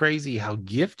 Isn't it crazy how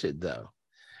gifted though?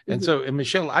 And so, and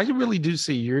Michelle, I really do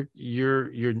see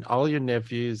your all your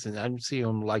nephews, and I'm seeing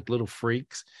them like little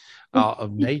freaks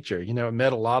of nature. I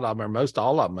met a lot of them, or most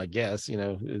all of them, I guess.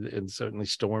 And certainly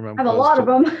Storm. I have a lot of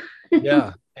them.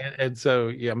 Yeah, and so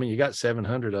I mean, you got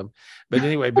 700 of them, but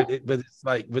anyway, but it's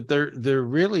like, but they're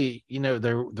really,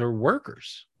 they're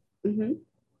workers. Mm-hmm.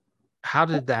 How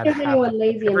did that There's happen? anyone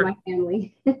lazy in my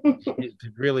family. It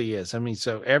really is. I mean,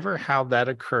 so how that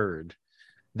occurred.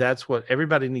 That's what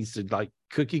everybody needs to like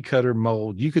cookie cutter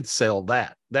mold. You could sell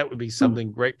that. That would be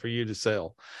something great for you to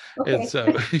sell. Okay. And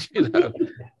so,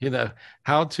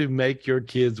 how to make your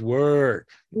kids work.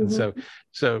 Mm-hmm. And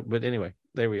so, but anyway,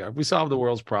 there we are. We solved the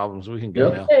world's problems. We can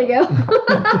go now. There you go.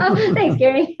 Thanks,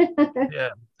 Gary.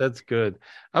 Yeah, that's good.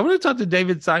 I want to talk to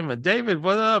David Simon. David,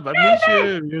 what up? I miss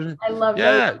you. I love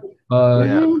that.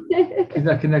 He's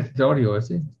not connected to audio, is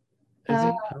he?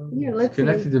 He's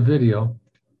connected to video.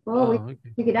 Well,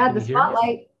 you could add the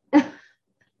spotlight.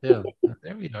 Yeah,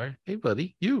 there we are. Hey,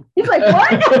 buddy, you. He's like, what?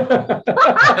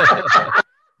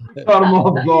 Caught him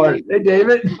off guard. Hey,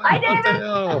 David. Hi,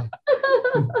 David.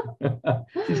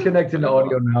 He's connected to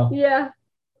audio now. Yeah.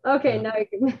 Okay, now you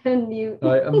can unmute.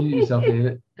 All right, unmute yourself,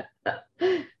 David.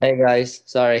 Hey guys,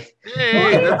 sorry.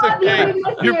 Hey, that's okay.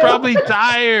 You're probably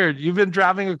tired. You've been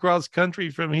driving across country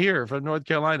from North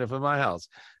Carolina, from my house.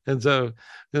 And so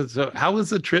how was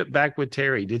the trip back with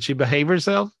Terry? Did she behave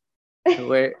herself?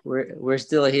 We're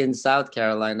still here in South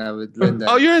Carolina with Linda.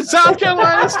 Oh, you're in South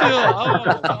Carolina still?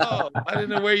 Oh, I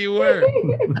didn't know where you were.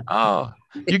 Oh,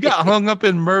 you got hung up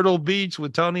in Myrtle Beach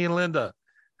with Tony and Linda.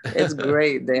 It's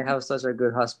great. They have such a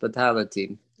good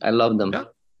hospitality. I love them. Yeah.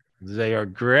 They are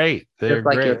great. They're just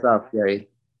like great. Yourself, Gary.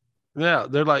 Yeah,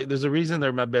 they're like, there's a reason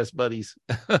they're my best buddies.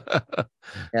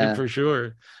 Yeah. For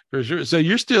sure. So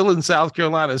you're still in South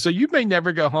Carolina. So you may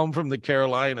never go home from the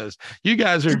Carolinas. You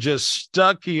guys are just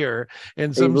stuck here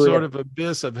in some sort of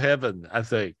abyss of heaven, I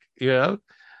think. Yeah,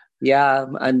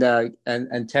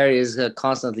 and Terry is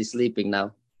constantly sleeping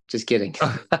now. Just kidding.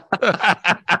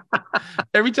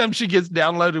 Every time she gets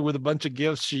downloaded with a bunch of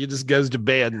gifts, she just goes to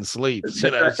bed and sleeps.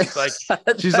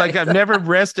 She's like, I've never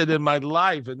rested in my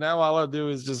life, and now all I do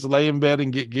is just lay in bed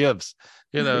and get gifts.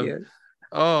 Yeah.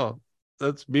 Oh,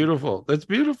 that's beautiful. That's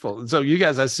beautiful. And so you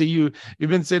guys, I see you've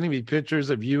been sending me pictures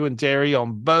of you and Terry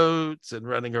on boats and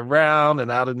running around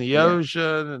and out in the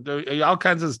ocean and all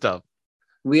kinds of stuff.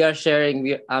 I'm sharing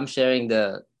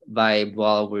the vibe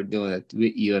while we're doing it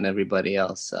with you and everybody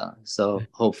else. So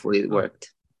hopefully it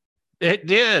worked. It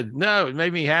did. No, it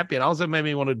made me happy. And also made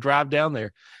me want to drive down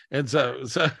there. And so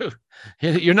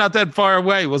you're not that far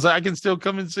away. Well, I can still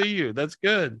come and see you. That's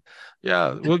good.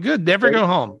 Yeah. Well, good. Never go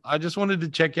home. I just wanted to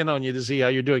check in on you to see how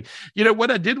you're doing.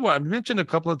 What I did want, I mentioned a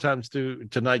couple of times through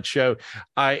tonight's show,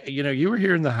 you were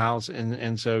here in the house.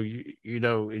 And so,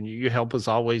 and you help us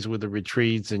always with the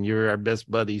retreats, and you're our best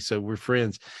buddy. So we're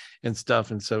friends and stuff.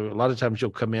 And so a lot of times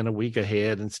you'll come in a week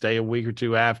ahead and stay a week or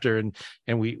two after.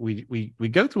 And we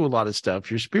go through a lot of stuff.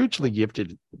 You're spiritually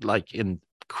gifted, like in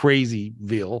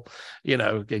Crazyville,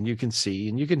 and you can see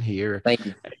and you can hear. Thank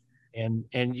you.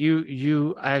 And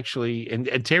you actually,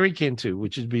 and Terry can too,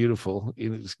 which is beautiful.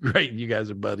 It's great. You guys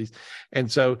are buddies.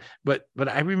 And so, but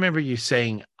I remember you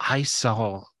saying, I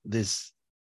saw this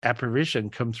apparition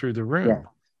come through the room.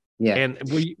 Yeah. And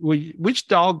which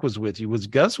dog was with you? Was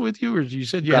Gus with you, or you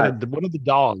said you had one of the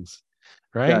dogs,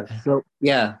 right?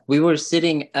 Yeah. So we were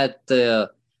sitting at the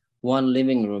one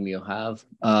living room you have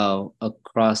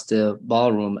across the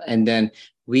ballroom, and then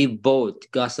we both,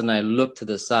 Gus and I, looked to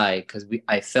the side because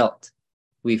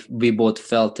we both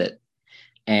felt it,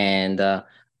 and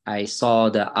I saw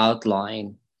the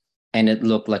outline, and it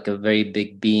looked like a very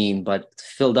big being, but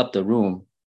filled up the room,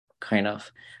 kind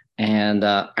of, and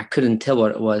I couldn't tell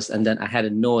what it was, and then I had a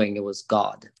knowing it was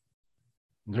God.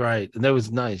 Right. And that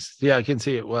was nice. Yeah, I can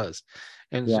see it was.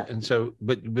 And Yeah. so,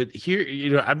 but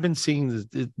here, I've been seeing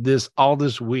this all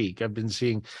this week. I've been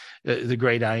seeing the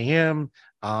great I am.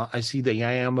 I see the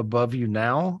I am above you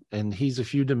now, and he's a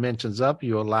few dimensions up.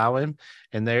 You allow him,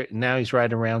 and now he's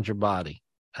right around your body.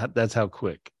 That's how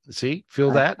quick. See,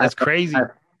 feel that? That's crazy. I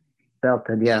felt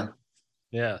it. Yeah.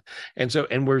 Yeah.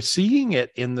 And we're seeing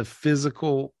it in the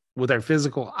physical, with our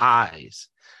physical eyes,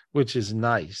 which is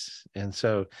nice. And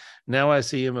so now I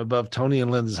see him above Tony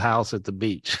and Linda's house at the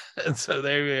beach. And so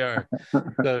there we are.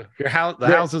 So your house, the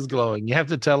house is glowing. You have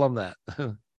to tell them that.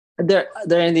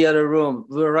 They're in the other room.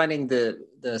 We were running the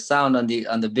sound on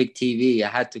the big TV. I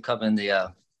had to come in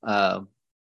the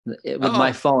with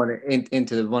my phone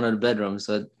into one of the bedrooms,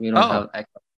 so we don't have echo.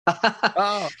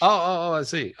 I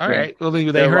see. All right. Well, they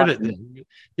heard it then.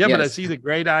 Yeah, yes. But I see the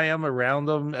great I am around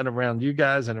them and around you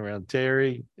guys and around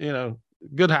Terry.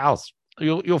 Good house.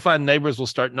 You'll find neighbors will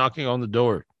start knocking on the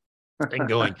door and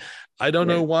going, I don't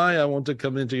know why I want to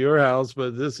come into your house,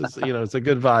 but this is, it's a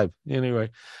good vibe. Anyway,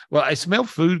 well, I smell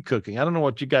food cooking. I don't know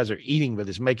what you guys are eating, but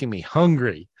it's making me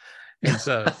hungry. And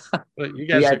so but you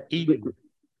guys are eating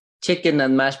chicken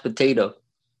and mashed potato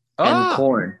and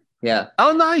corn. Yeah.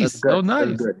 Oh, nice. Oh,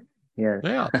 nice. Good.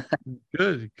 Yeah.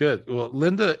 Good. Well,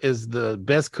 Linda is the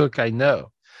best cook I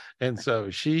know. And so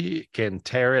she can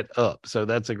tear it up. So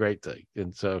that's a great thing.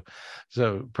 And so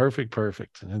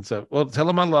perfect. And so, well, tell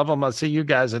them I love them. I'll see you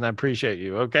guys and I appreciate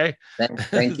you. Okay.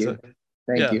 Thank you.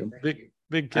 Thank you.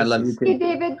 Big kisses. I love you too. Hey,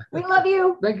 David. We love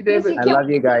you. Thank you, David. I love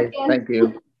you guys. Thank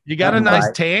you. You got a nice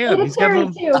tan. He's got a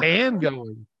little tan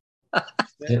going.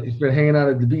 He's been hanging out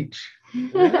at the beach.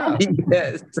 Yeah.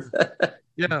 Yes.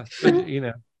 Yeah.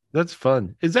 But, that's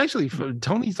fun. It's actually fun.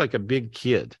 Tony's like a big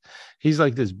kid. He's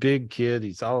like this big kid.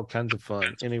 He's all kinds of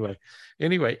fun. Anyway,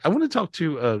 I want to talk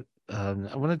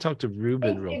to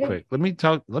Ruben real quick. Let me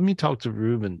talk to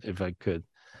Ruben if I could.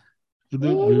 Hey,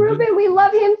 Ruben, we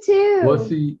love him too. What's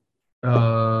the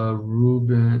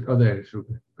Ruben? Oh, there it is,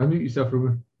 Ruben. Unmute yourself,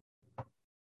 Ruben.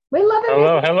 We love him.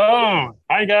 Hello.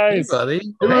 Hi, guys. Hey, buddy.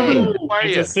 Hey. How are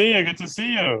you? Good to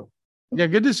see you. Yeah,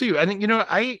 good to see you. I think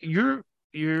you're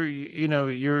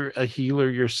a healer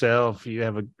yourself. You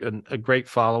have a great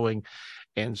following,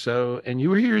 and you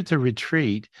were here at the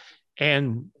retreat.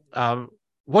 And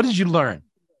what did you learn?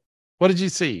 What did you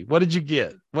see? What did you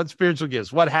get? What spiritual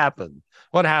gifts? What happened?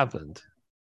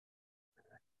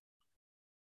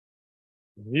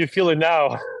 You feel it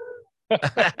now.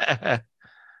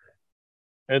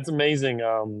 It's amazing.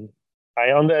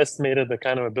 I underestimated the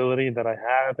kind of ability that I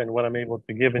have and what I'm able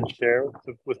to give and share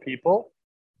with people.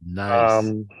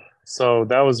 Nice. So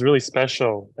that was really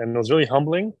special, and it was really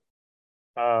humbling,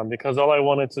 because all I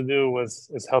wanted to do is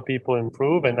help people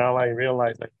improve, and now I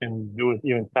realize I can do it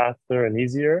even faster and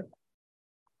easier.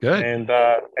 Good.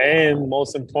 And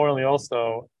most importantly,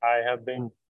 also, I have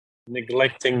been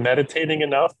neglecting meditating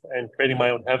enough and creating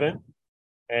my own heaven,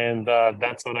 and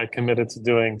that's what I committed to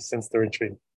doing since the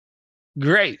retreat.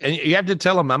 Great. And you have to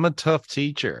tell them I'm a tough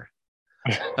teacher.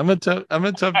 I'm a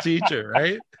tough teacher,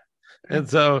 right? And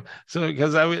so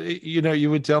because I would, you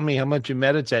would tell me how much you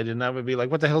meditated, and I would be like,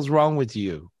 what the hell's wrong with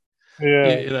you?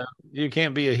 Yeah. You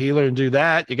can't be a healer and do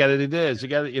that. You got to do this. You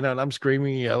got to, and I'm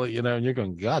screaming, yelling, and you're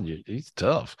going, God, he's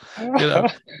tough,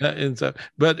 and so,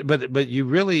 but you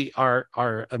really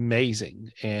are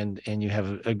amazing, and you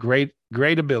have a great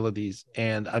abilities,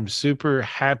 and I'm super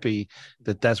happy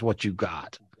that that's what you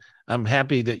got. I'm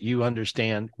happy that you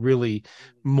understand really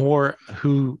more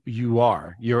who you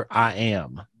are, your I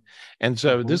am. And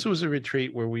so this was a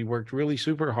retreat where we worked really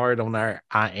super hard on our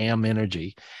I am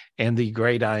energy and the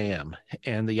great I am.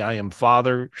 And the I am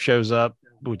Father shows up,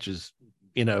 which is,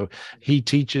 he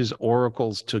teaches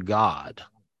oracles to God.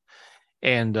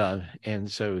 And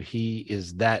so he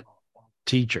is that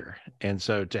teacher. And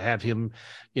so to have him,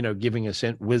 giving us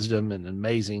wisdom and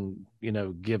amazing,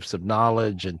 gifts of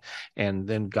knowledge, and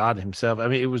then God himself. I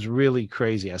mean, it was really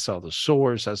crazy. I saw the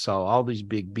source. I saw all these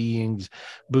big beings.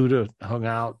 Buddha hung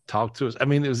out, talked to us. I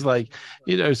mean, it was like,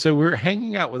 so we're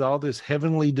hanging out with all these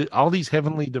heavenly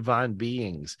divine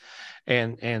beings.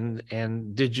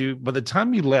 And did you, by the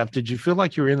time you left, did you feel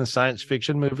like you were in a science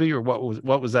fiction movie, or what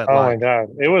was that like? Oh my God,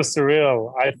 it was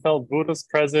surreal. I felt Buddha's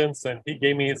presence, and he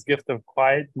gave me his gift of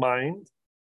quiet mind.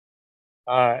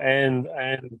 And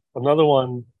another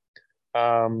one,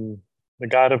 the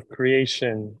God of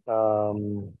creation.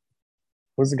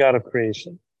 Who's the God of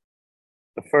creation?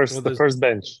 The first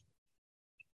bench.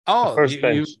 Oh, the first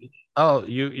bench.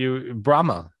 you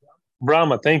Brahma.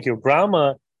 Brahma, thank you.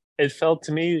 Brahma, it felt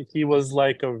to me he was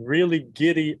like a really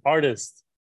giddy artist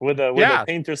with a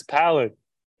painter's palette.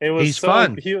 It was He's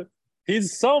fun.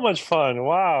 He's so much fun.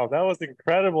 Wow, that was an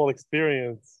incredible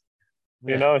experience.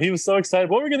 Yeah. You know, he was so excited.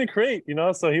 What we're gonna create, you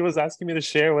know? So he was asking me to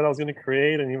share what I was gonna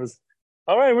create, and he was,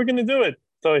 all right, we're gonna do it.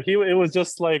 So it was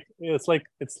just like it's like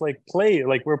play,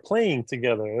 like we're playing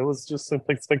together. It was just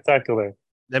simply spectacular.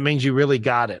 That means you really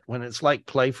got it. When it's like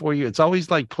play for you, it's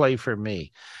always like play for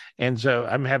me. And so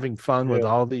I'm having fun with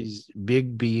all these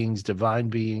big beings, divine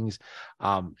beings.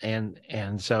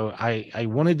 And so I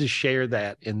wanted to share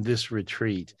that in this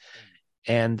retreat.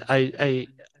 And I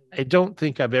don't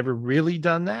think I've ever really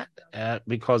done that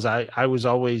because I was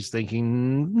always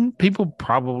thinking people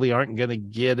probably aren't going to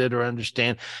get it or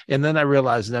understand. And then I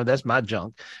realized, no, that's my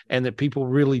junk, and that people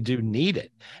really do need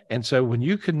it. And so when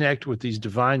you connect with these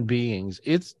divine beings,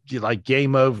 it's like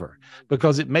game over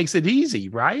because it makes it easy,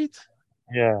 right?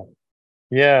 Yeah.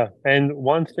 Yeah. And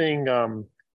one thing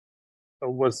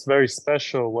was very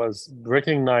special was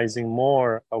recognizing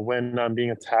more when I'm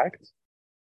being attacked.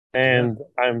 And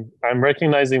I'm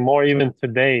recognizing more even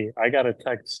today. I got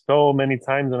attacked so many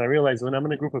times, and I realize when I'm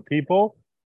in a group of people,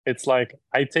 it's like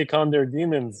I take on their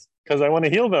demons because I want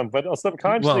to heal them, but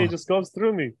subconsciously it just goes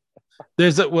through me.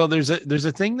 There's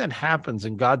a thing that happens,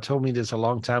 and God told me this a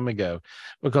long time ago,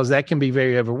 because that can be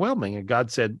very overwhelming. And God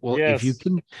said, well, if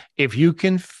you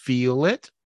can feel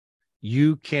it,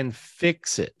 you can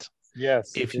fix it.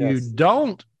 Yes. If you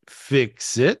don't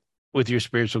fix it with your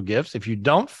spiritual gifts, if you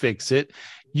don't fix it,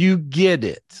 you get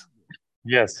it.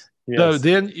 Yes. So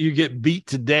then you get beat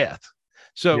to death.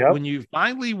 So when you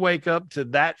finally wake up to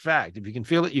that fact, if you can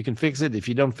feel it, you can fix it. If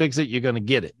you don't fix it, you're going to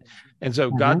get it. And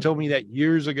so God told me that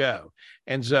years ago.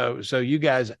 And so you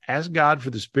guys ask God for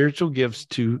the spiritual gifts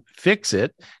to fix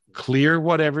it, clear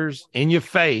whatever's in your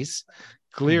face,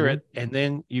 clear it, and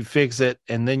then you fix it,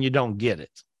 and then you don't get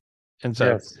it. And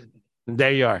so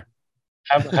there you are.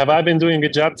 Have I been doing a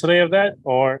good job today of that,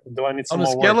 or do I need some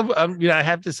more scale work? of I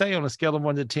have to say, on a scale of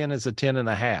 1 to 10, it's a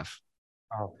 10.5.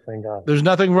 Oh, thank God. There's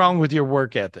nothing wrong with your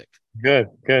work ethic. Good.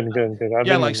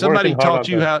 Like somebody taught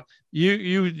you how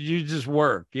you just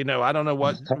work. You know, I don't know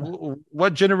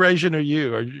what generation are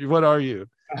you, or what are you?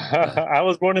 I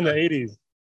was born in the 80s.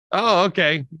 Oh,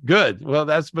 okay, good. Well,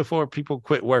 that's before people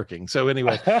quit working. So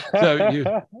anyway,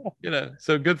 so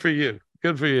so good for you.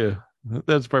 Good for you.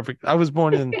 That's perfect. I was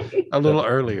born in a little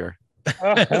earlier.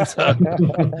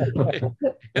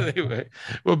 Anyway,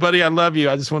 well, buddy, I love you.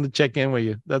 I just want to check in with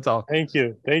you. That's all. Thank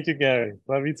you, Gary.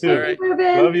 Love you too. Right.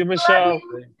 Love you, Michelle.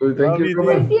 Thank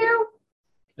you.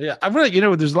 Yeah, I'm really,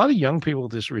 there's a lot of young people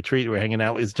at this retreat we're hanging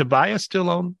out. Is Tobias still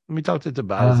on? Let me talk to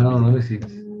Tobias. Let me see.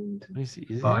 Let me see.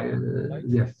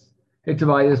 Yes. Hey,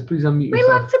 Tobias, please unmute yourself.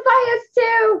 We love Tobias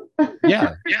too.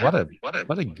 Yeah.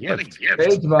 What a gift.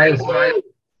 Hey, Tobias.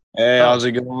 Hey, how's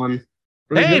it going?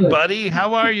 Hey, buddy,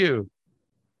 how are you?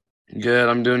 Good.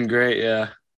 I'm doing great. Yeah.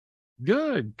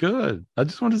 Good. I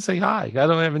just want to say hi. I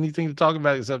don't have anything to talk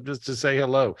about except just to say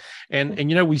hello. And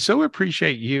we so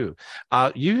appreciate you.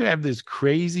 You have this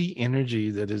crazy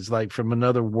energy that is like from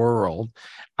another world.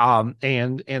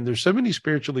 And there's so many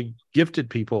spiritually gifted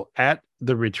people at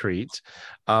the retreats,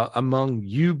 among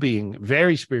you being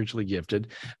very spiritually gifted,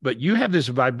 but you have this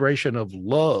vibration of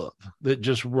love that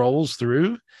just rolls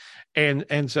through.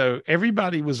 And so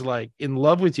everybody was like in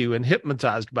love with you and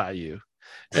hypnotized by you.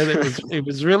 And it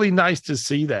was really nice to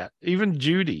see that. Even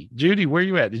Judy, where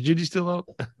you at? Is Judy still on?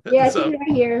 Yeah, she's right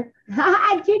here.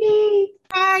 Hi, Judy.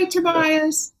 Hi,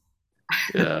 Tobias.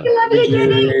 Yeah. We love you,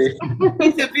 Judy.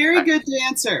 He's a very good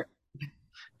dancer.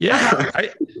 Yeah,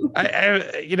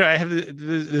 I have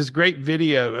this great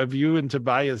video of you and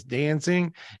Tobias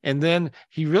dancing, and then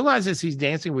he realizes he's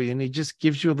dancing with you, and he just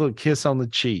gives you a little kiss on the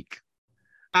cheek.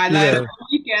 I like it all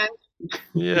weekend.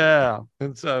 Yeah,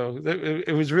 and so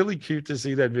it was really cute to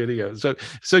see that video. So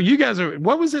you guys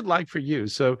what was it like for you?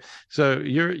 So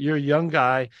you're a young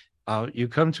guy, you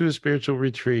come to a spiritual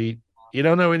retreat, you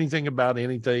don't know anything about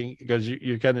anything because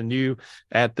you're kind of new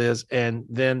at this, and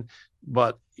then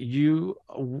but you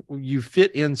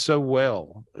fit in so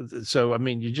well. So I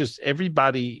mean,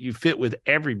 you fit with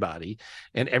everybody,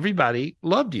 and everybody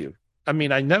loved you. I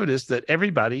mean, I noticed that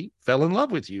everybody fell in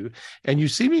love with you, and you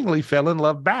seemingly fell in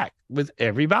love back with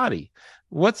everybody.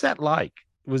 What's that like?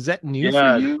 Was that new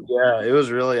for you? Yeah, it was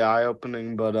really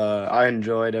eye-opening, but I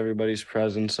enjoyed everybody's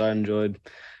presence. I enjoyed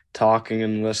talking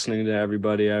and listening to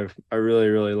everybody. I really,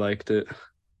 really liked it.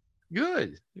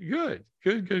 Good.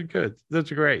 Good.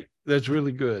 That's great. That's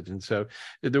really good. And so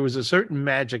there was a certain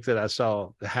magic that I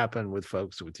saw happen with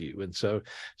folks with you. And so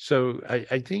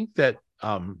I think that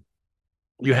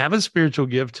you have a spiritual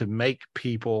gift to make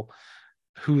people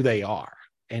who they are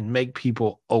and make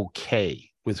people okay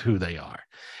with who they are.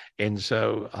 And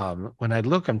so when I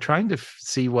look, I'm trying to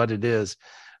see what it is.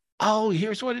 Oh,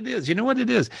 here's what it is. You know what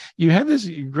it is? You have this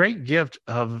great gift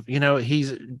of,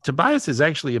 Tobias is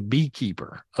actually a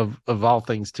beekeeper of all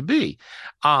things to be.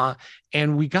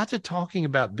 And we got to talking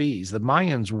about bees. The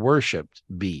Mayans worshiped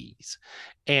bees.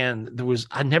 And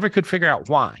I never could figure out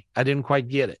why. I didn't quite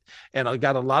get it. And I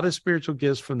got a lot of spiritual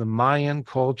gifts from the Mayan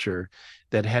culture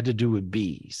that had to do with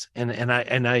bees. And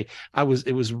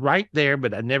it was right there,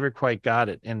 but I never quite got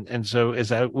it. And so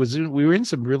we were in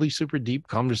some really super deep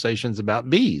conversations about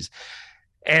bees.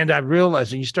 And I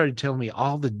realized, and you started telling me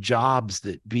all the jobs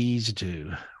that bees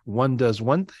do. One does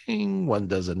one thing, one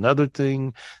does another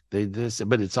thing,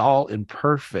 but it's all in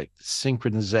perfect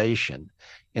synchronization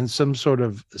in some sort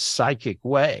of psychic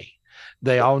way.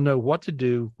 They all know what to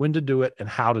do, when to do it, and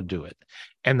how to do it.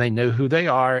 And they know who they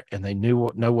are, and they know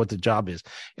what the job is.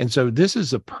 And so this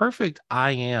is a perfect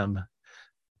I am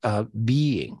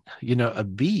being. A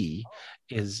bee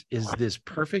is this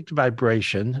perfect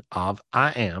vibration of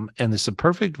I am, and it's a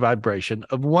perfect vibration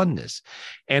of oneness.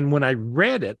 And when I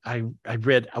read it, I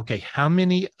read, okay, how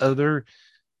many other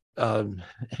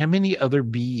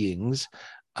beings,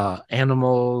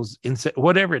 animals, insect,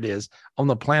 whatever it is on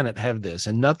the planet have this,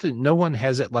 and no one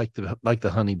has it like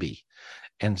the honeybee.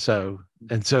 And so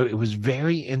it was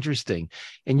very interesting.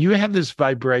 And you have this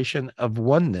vibration of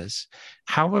oneness.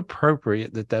 How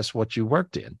appropriate that that's what you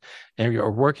worked in and you're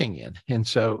working in. And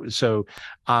so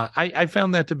I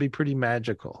found that to be pretty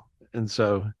magical. And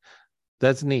so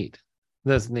that's neat.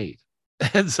 That's neat.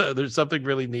 And so there's something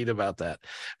really neat about that.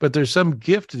 But there's some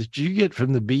gift that you get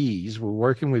from the bees, we're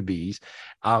working with bees,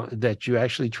 that you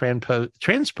actually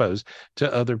transpose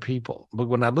to other people. But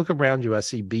when I look around you, I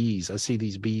see bees. I see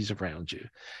these bees around you.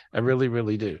 I really,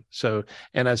 really do. So,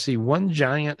 and I see one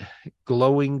giant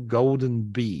glowing golden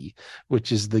bee,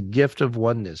 which is the gift of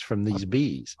oneness from these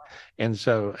bees. And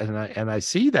so, and I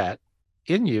see that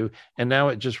in you, and now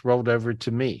it just rolled over to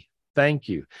me. Thank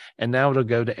you. And now it'll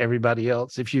go to everybody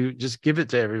else. If you just give it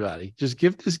to everybody, just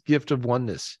give this gift of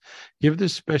oneness, give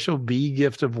this special bee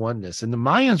gift of oneness. And the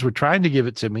Mayans were trying to give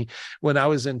it to me when I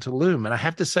was in Tulum. And I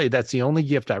have to say, that's the only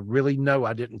gift I really know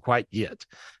I didn't quite get.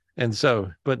 And so,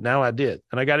 but now I did.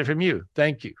 And I got it from you.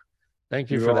 Thank you.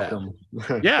 Thank you for welcome.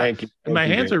 That. Yeah. Thank you. And my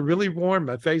hands are really warm.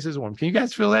 My face is warm. Can you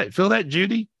guys feel that? Feel that,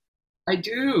 Judy? I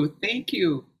do. Thank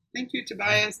you. Thank you,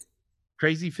 Tobias.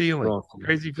 Crazy feeling.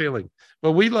 Crazy feeling.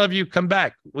 Well, we love you. Come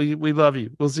back. We love you.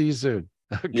 We'll see you soon.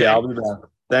 Okay. Yeah, I'll be back.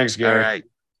 Thanks, Gary. All right.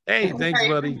 Hey, thanks,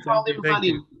 buddy. Thank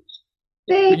you.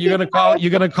 Thank You're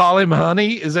gonna call him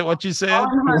honey? Is that what you said?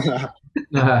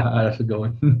 That's a good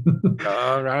one.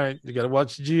 All right. You gotta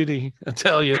watch Judy. I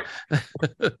tell you.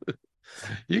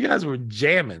 You guys were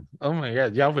jamming. Oh my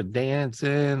God. Y'all were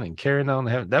dancing and carrying on.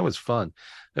 That was fun.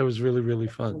 That was really, really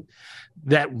fun.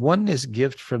 That oneness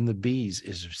gift from the bees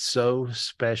is so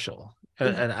special.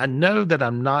 And I know that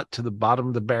I'm not to the bottom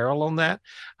of the barrel on that.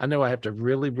 I know I have to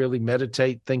really, really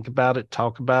meditate, think about it,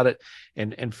 talk about it,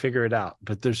 and figure it out.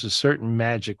 But there's a certain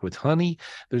magic with honey.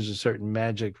 There's a certain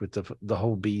magic with the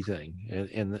whole bee thing.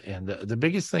 And the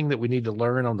biggest thing that we need to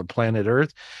learn on the planet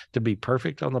Earth to be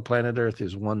perfect on the planet Earth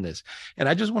is oneness. And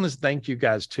I just want to thank you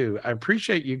guys too. I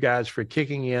appreciate you guys for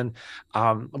kicking in.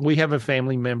 We have a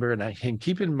family member, and I can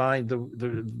keep in mind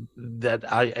that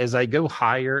as I go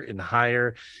higher and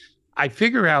higher, I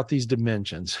figure out these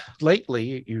dimensions.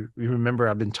 Lately, you remember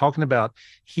I've been talking about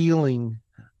healing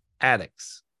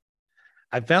addicts.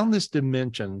 I found this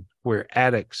dimension where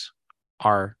addicts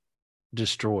are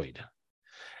destroyed.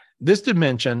 This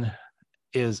dimension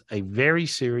is a very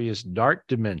serious dark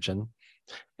dimension.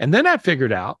 And then I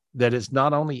figured out that it's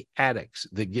not only addicts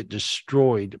that get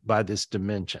destroyed by this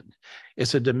dimension.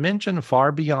 It's a dimension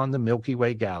far beyond the Milky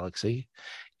Way galaxy.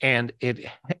 And it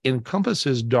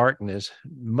encompasses darkness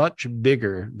much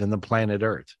bigger than the planet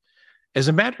Earth. As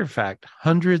a matter of fact,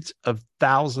 hundreds of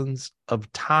thousands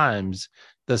of times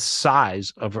the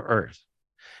size of Earth.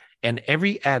 And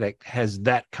every addict has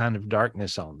that kind of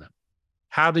darkness on them.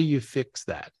 How do you fix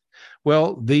that?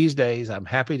 Well, these days, I'm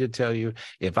happy to tell you,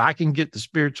 if I can get the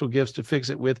spiritual gifts to fix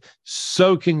it with,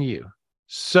 so can you.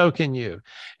 So can you.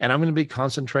 And I'm going to be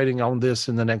concentrating on this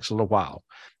in the next little while.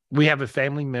 We have a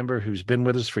family member who's been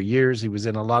with us for years. He was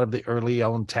in a lot of the early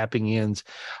on tapping ins,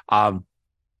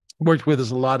 worked with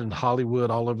us a lot in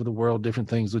Hollywood, all over the world, different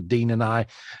things with Dean and I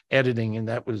editing. And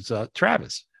that was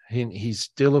Travis. He's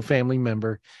still a family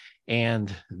member.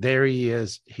 And there he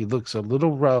is. He looks a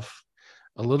little rough,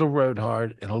 a little road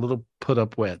hard, and a little put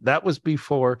up wet. That was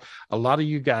before a lot of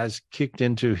you guys kicked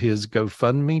into his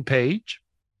GoFundMe page.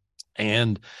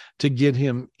 And to get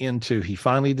him into, he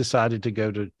finally decided to go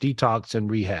to detox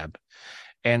and rehab.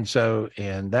 And so,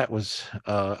 and that was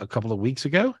a couple of weeks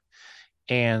ago.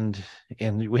 And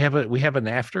we have an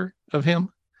after of him.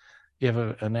 You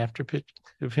have an after pitch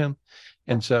of him.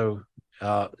 And so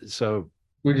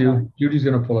we do. Judy's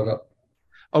gonna pull it up.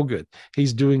 Oh, good.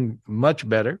 He's doing much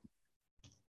better.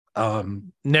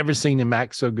 Never seen him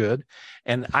act so good.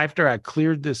 And after I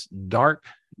cleared this dark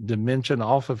dimension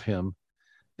off of him,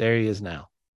 there he is now.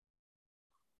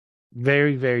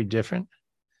 Very, very different.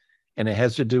 And it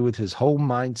has to do with his whole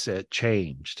mindset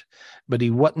changed. But he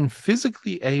wasn't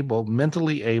physically able,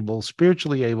 mentally able,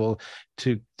 spiritually able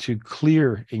to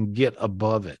clear and get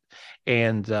above it.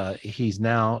 And he's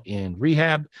now in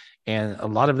rehab. And a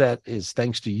lot of that is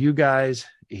thanks to you guys.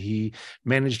 He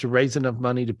managed to raise enough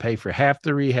money to pay for half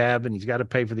the rehab, and he's got to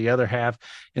pay for the other half.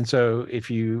 And so if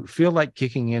you feel like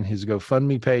kicking in his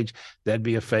GoFundMe page, that'd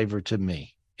be a favor to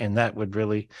me. And that would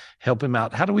really help him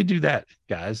out. How do we do that,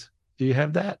 guys? Do you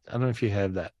have that? I don't know if you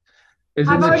have that. It's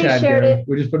I've in the already chat, shared Gary. it.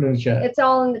 We just put it in the chat. It's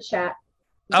all in the chat.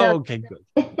 Oh, okay, good.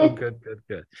 Oh,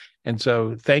 good. And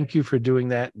so thank you for doing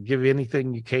that. Give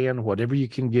anything you can, whatever you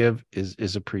can give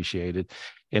is appreciated.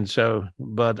 And so,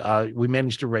 but we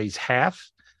managed to raise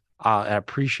half. I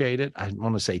appreciate it. I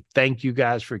want to say thank you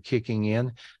guys for kicking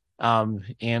in.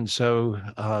 And so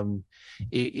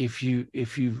if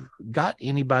you've got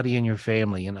anybody in your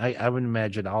family, and I would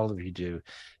imagine all of you do,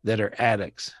 that are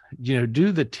addicts,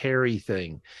 do the Terry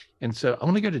thing. And so I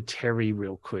want to go to Terry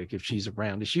real quick if she's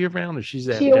around. Is she around or she's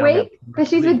She awake? Because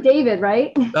she's with David,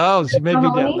 right? Oh, she may be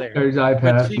down there. Terry's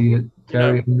iPad.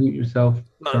 Terry, unmute yourself.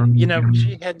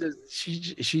 She had to,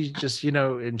 she just,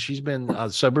 and she's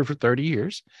been sober for 30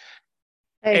 years.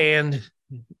 Hey. And,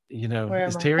 Where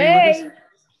is am I? Terry Hey. with us?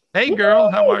 Hey, girl,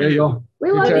 how are you?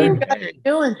 We love you. What are you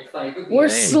doing? We're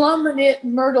Hey. slumming it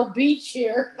in Myrtle Beach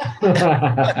here.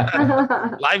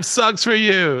 Life sucks for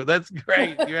you. That's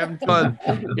great. You're having fun.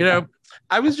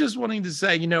 I was just wanting to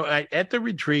say, at the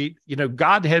retreat,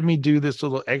 God had me do this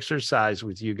little exercise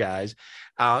with you guys.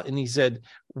 And he said,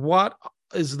 what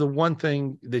is the one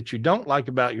thing that you don't like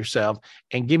about yourself?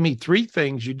 And give me 3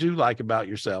 things you do like about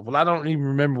yourself. Well, I don't even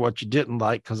remember what you didn't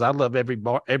like, because I love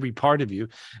every part of you.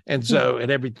 And so,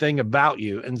 and everything about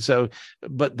you. And so,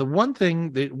 but the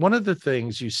one of the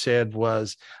things you said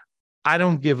was, I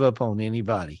don't give up on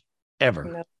anybody ever.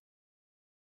 No.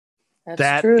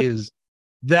 That's true.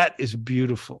 That is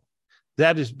beautiful.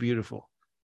 That is beautiful.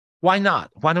 Why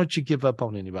not? Why don't you give up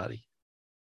on anybody?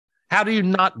 How do you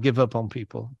not give up on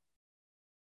people?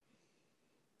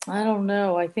 I don't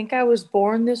know. I think I was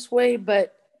born this way,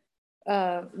 but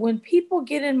when people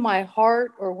get in my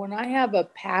heart, or when I have a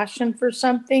passion for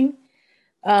something,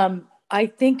 I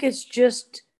think it's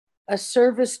just a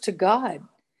service to God.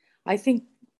 I think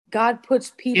God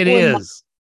puts people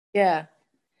yeah.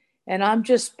 And I'm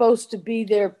just supposed to be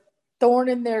their thorn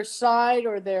in their side,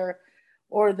 or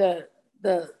the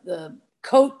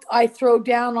coat I throw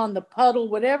down on the puddle,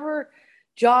 whatever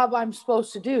job I'm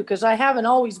supposed to do, because I haven't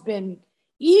always been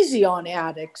easy on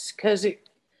addicts, because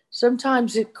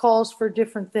sometimes it calls for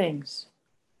different things.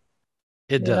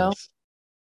 It does.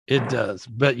 It does.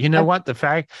 But you know what? The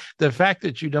fact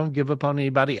that you don't give up on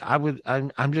anybody,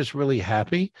 I'm just really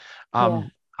happy. I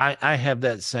have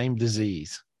that same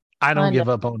disease. I don't give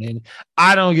up on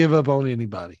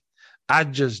anybody. I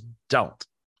just don't.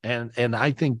 And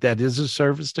I think that is a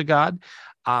service to God.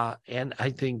 And I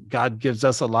think God gives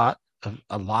us a lot,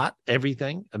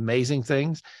 everything, amazing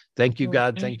things. Thank you,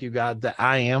 God. Thank you, God, that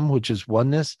I am, which is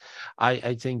oneness.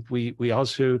 I think we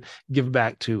also give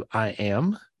back to I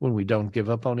am when we don't give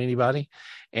up on anybody.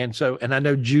 And so, and I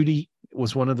know Judy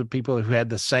was one of the people who had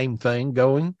the same thing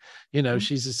going.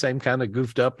 She's the same kind of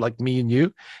goofed up like me and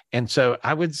you. And so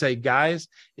I would say, guys,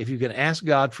 if you can ask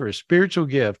God for a spiritual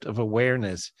gift of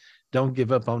awareness, don't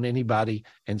give up on anybody,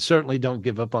 and certainly don't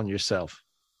give up on yourself.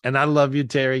 And I love you,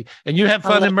 Terry. And you have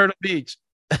fun in Myrtle Beach.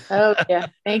 Oh, yeah.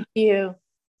 Thank you.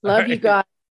 Love you guys.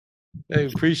 I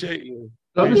appreciate you.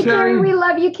 Thank you, Terry. We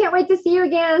love you. Can't wait to see you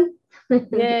again.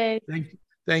 Yay. Thank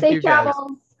Safe you, guys.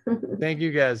 travels. Thank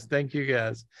you, guys. Thank you,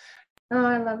 guys. Oh,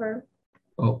 I love her.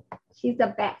 Oh. She's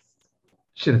the best.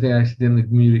 Should have accidentally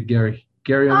muted Gary.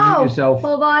 Gary, unmute yourself.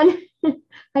 Hold on.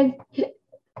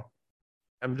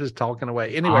 I'm just talking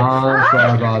away. Anyway. I'm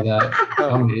sorry about that.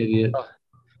 I'm an idiot.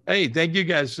 Hey, thank you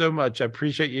guys so much. I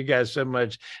appreciate you guys so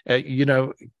much.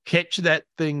 Catch that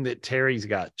thing that Terry's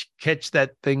got. Catch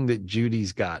that thing that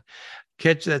Judy's got.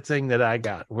 catch that thing that I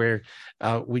got, where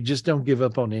we just don't give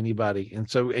up on anybody.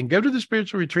 And go to the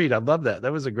spiritual retreat. I love that.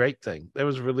 That was a great thing. That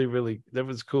was really, that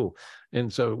was cool.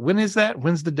 And so when is that?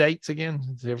 When's the dates again?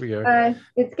 There we go.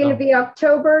 It's going to be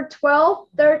October 12th,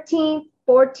 13th,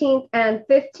 14th, and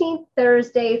 15th,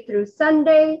 Thursday through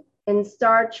Sunday in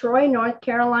Star, Troy, North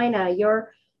Carolina.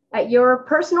 At your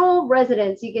personal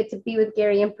residence, you get to be with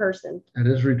Gary in person. At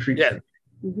his retreat. Yeah.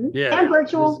 Yeah. And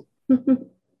virtual.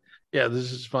 Yeah,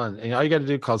 this is fun. And all you got to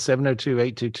do, call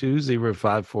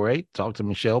 702-822-0548. Talk to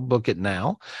Michelle, book it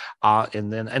now.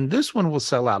 And this one will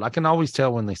sell out. I can always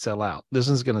tell when they sell out. This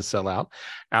one's going to sell out.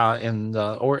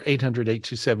 Or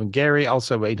 800-827-GARY,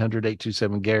 also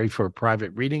 800-827-GARY for a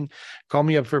private reading. Call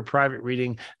me up for a private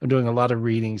reading. I'm doing a lot of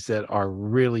readings that are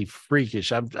really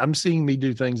freakish. I'm seeing me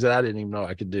do things that I didn't even know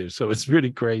I could do. So it's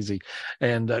really crazy.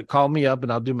 And call me up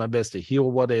and I'll do my best to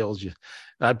heal what ails you.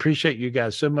 I appreciate you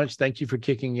guys so much. Thank you for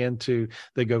kicking into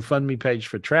the GoFundMe page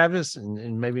for Travis,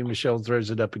 and maybe Michelle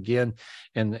throws it up again.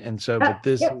 And so, but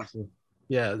this is,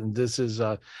 this is,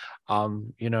 I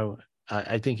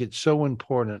think it's so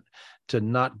important to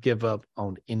not give up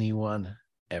on anyone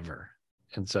ever.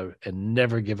 And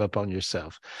never give up on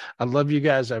yourself. I love you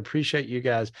guys. I appreciate you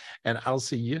guys. And I'll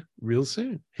see you real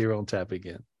soon here on Tap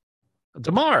Again.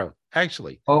 Tomorrow,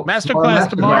 actually. Masterclass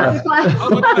tomorrow.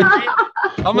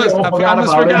 Almost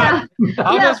forgot.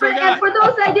 And for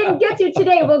those that didn't get to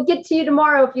today, we'll get to you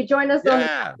tomorrow if you join us on the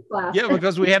masterclass. Yeah,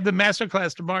 because we have the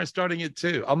masterclass tomorrow starting at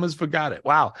 2. Almost forgot it.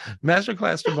 Wow.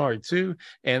 Masterclass tomorrow at 2.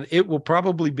 And it will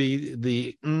probably be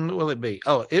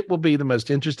it will be the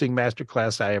most interesting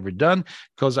masterclass I ever done,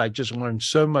 because I just learned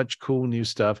so much cool new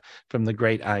stuff from the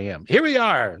great I Am. Here we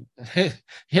are.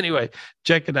 Anyway,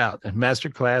 check it out.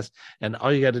 Masterclass. And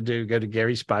all you got to do, go to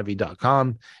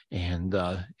GarySpivey.com and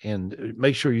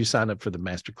make sure you sign up for the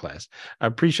masterclass. I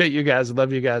appreciate you guys. I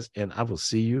love you guys. And I will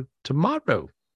see you tomorrow.